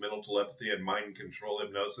areas, mental telepathy and mind control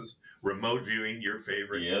hypnosis, remote viewing, your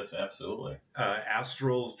favorite. Yes, absolutely.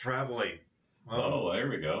 Astral traveling. Well, there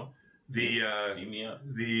we go.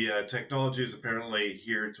 The technology is apparently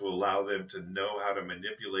here to allow them to know how to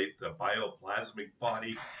manipulate the bioplasmic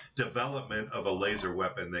body development of a laser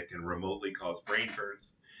weapon that can remotely cause brain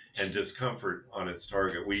burns and discomfort on its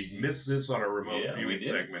target. We missed this on our remote viewing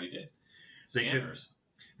segment. We did.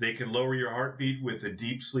 They can lower your heartbeat with the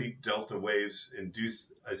deep sleep delta waves,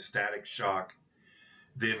 induce a static shock,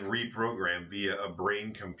 then reprogram via a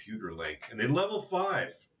brain-computer link. And then level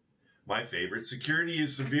 5, my favorite, security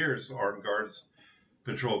is severe, so armed guards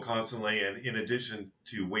patrol constantly, and in addition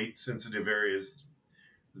to weight-sensitive areas,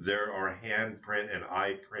 there are handprint and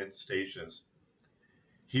eye print stations.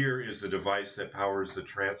 Here is the device that powers the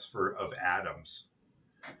transfer of atoms.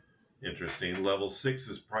 Interesting. Level 6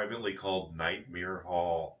 is privately called Nightmare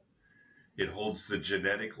Hall. It holds the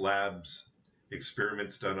genetic labs,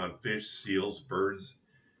 experiments done on fish, seals, birds,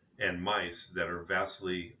 and mice that are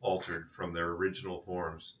vastly altered from their original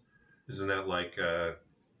forms. Isn't that like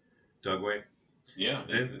Dugway? Yeah.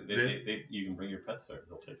 You can bring your pets there.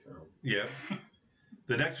 They'll take care of them. Yeah.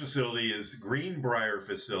 The next facility is Greenbrier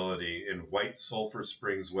Facility in White Sulphur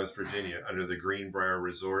Springs, West Virginia, under the Greenbrier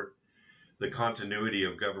Resort. The continuity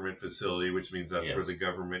of government facility, which means that's where the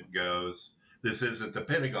government goes. This isn't the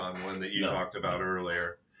Pentagon one that you talked about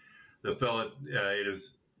earlier. The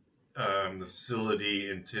facility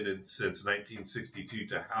intended since 1962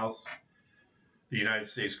 to house the United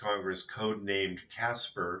States Congress, codenamed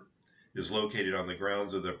Casper, is located on the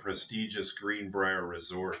grounds of the prestigious Greenbrier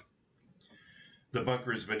Resort. The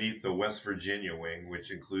bunker is beneath the West Virginia wing,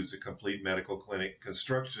 which includes a complete medical clinic.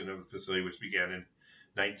 Construction of the facility, which began in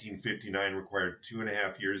 1959, required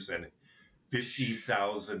 2.5 years and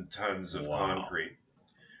 50,000 tons of concrete.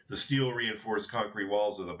 The steel reinforced concrete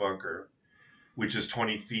walls of the bunker, which is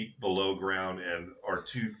 20 feet below ground and are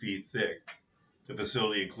 2 feet thick. The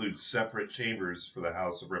facility includes separate chambers for the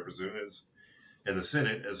House of Representatives and the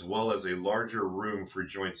Senate, as well as a larger room for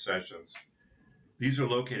joint sessions. These are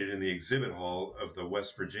located in the exhibit hall of the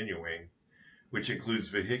West Virginia wing, which includes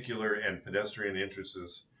vehicular and pedestrian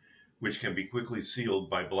entrances, which can be quickly sealed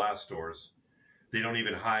by blast doors. They don't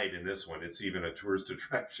even hide in this one. It's even a tourist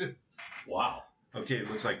attraction. Wow. Okay, it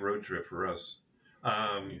looks like road trip for us.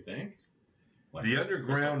 You think? Like the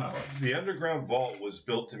underground vault was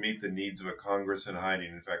built to meet the needs of a Congress in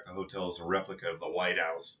hiding. In fact, the hotel is a replica of the White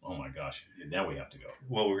House. Oh my gosh! Now we have to go.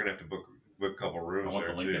 Well, we're gonna have to book a couple rooms. I want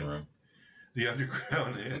there the Lincoln room. The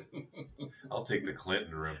underground. I'll take the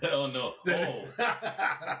Clinton room. Oh no! Oh.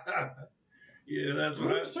 Yeah, that's what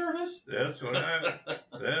room service. That's what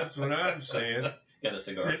I'm saying. Got a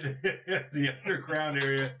cigar. The underground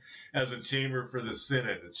area has a chamber for the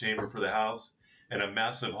Senate, a chamber for the House, and a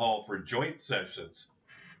massive hall for joint sessions.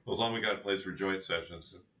 Well, as long as we got a place for joint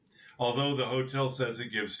sessions. Although the hotel says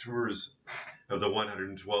it gives tours of the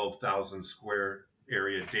 112,000 square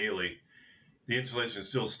area daily, the installation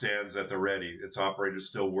still stands at the ready. Its operators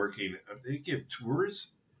still working. They give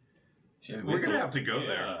tours? We're going to have to go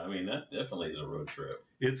there. I mean, that definitely is a road trip.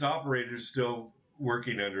 Its operators still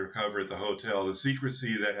working undercover at the hotel. The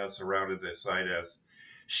secrecy that has surrounded the site has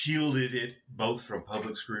shielded it both from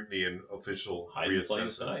public scrutiny and official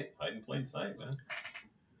reassessment. Hide in plain sight, man.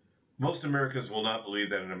 Most Americans will not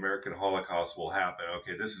believe that an American Holocaust will happen.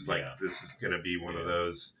 Okay, this is going to be one of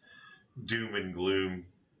those doom and gloom,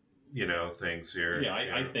 things here. Yeah,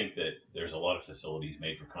 I think that there's a lot of facilities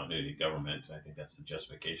made for continuity of government. I think that's the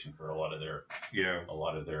justification for a lot of their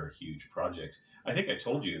huge projects. I think I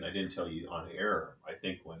told you, and I didn't tell you on air. I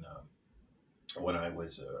think when I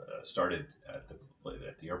was started at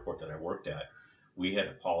the airport that I worked at, we had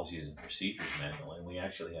a policies and procedures manual, and we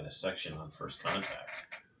actually had a section on first contact.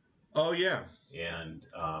 Oh yeah. And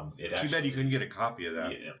too bad you couldn't get a copy of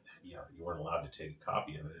that. Yeah, you weren't allowed to take a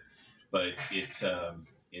copy of it, but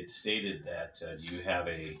it stated that you have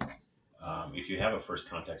if you have a first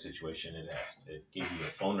contact situation, it gave you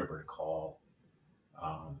a phone number to call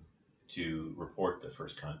to report the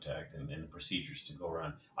first contact and the procedures to go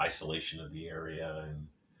around isolation of the area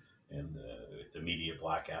and the media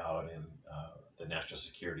blackout and the National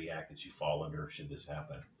Security Act that you fall under should this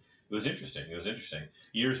happen. It was interesting.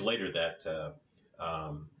 Years later, that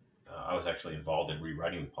I was actually involved in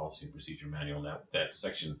rewriting the policy and procedure manual. And that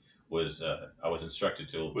section was I was instructed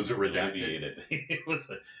to alleviate it. It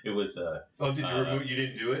was. Oh, did you remove? You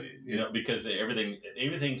didn't do it? Because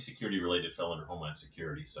everything security related fell under Homeland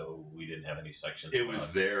Security, so we didn't have any sections. It was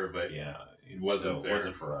there, but it wasn't there. It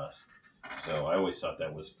wasn't for us. So I always thought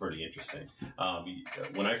that was pretty interesting.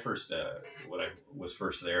 When I was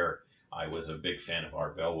first there, I was a big fan of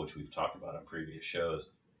Art Bell, which we've talked about on previous shows,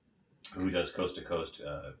 who does Coast to Coast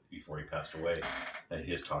before he passed away,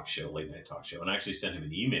 his talk show, late night talk show. And I actually sent him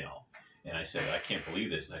an email, and I said, I can't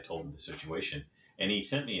believe this, and I told him the situation. And he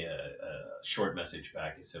sent me a short message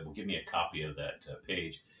back. He said, well, give me a copy of that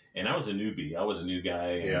page. And I was a newbie. I was a new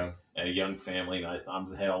guy and a young family, and I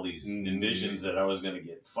had all these envisions that I was going to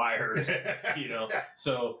get fired,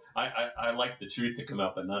 So I like the truth to come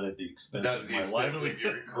out, but not at the expense of my livelihood,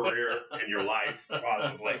 your career and your life,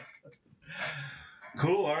 possibly.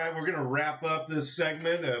 Cool. All right, we're going to wrap up this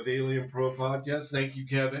segment of Alien Pro Podcast. Thank you,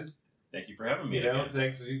 Kevin. Thank you for having me.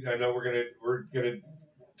 Thanks. I know we're gonna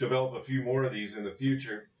develop a few more of these in the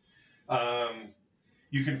future.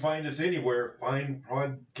 You can find us anywhere fine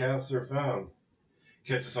podcasts are found.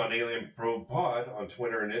 Catch us on Alien Pro Pod on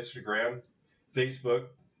Twitter and Instagram, Facebook,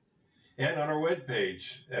 and on our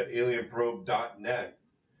webpage at alienprobe.net.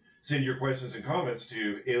 Send your questions and comments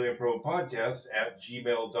to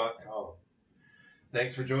alienprobepodcast@gmail.com.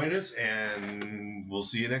 Thanks for joining us, and we'll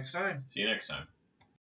see you next time. See you next time.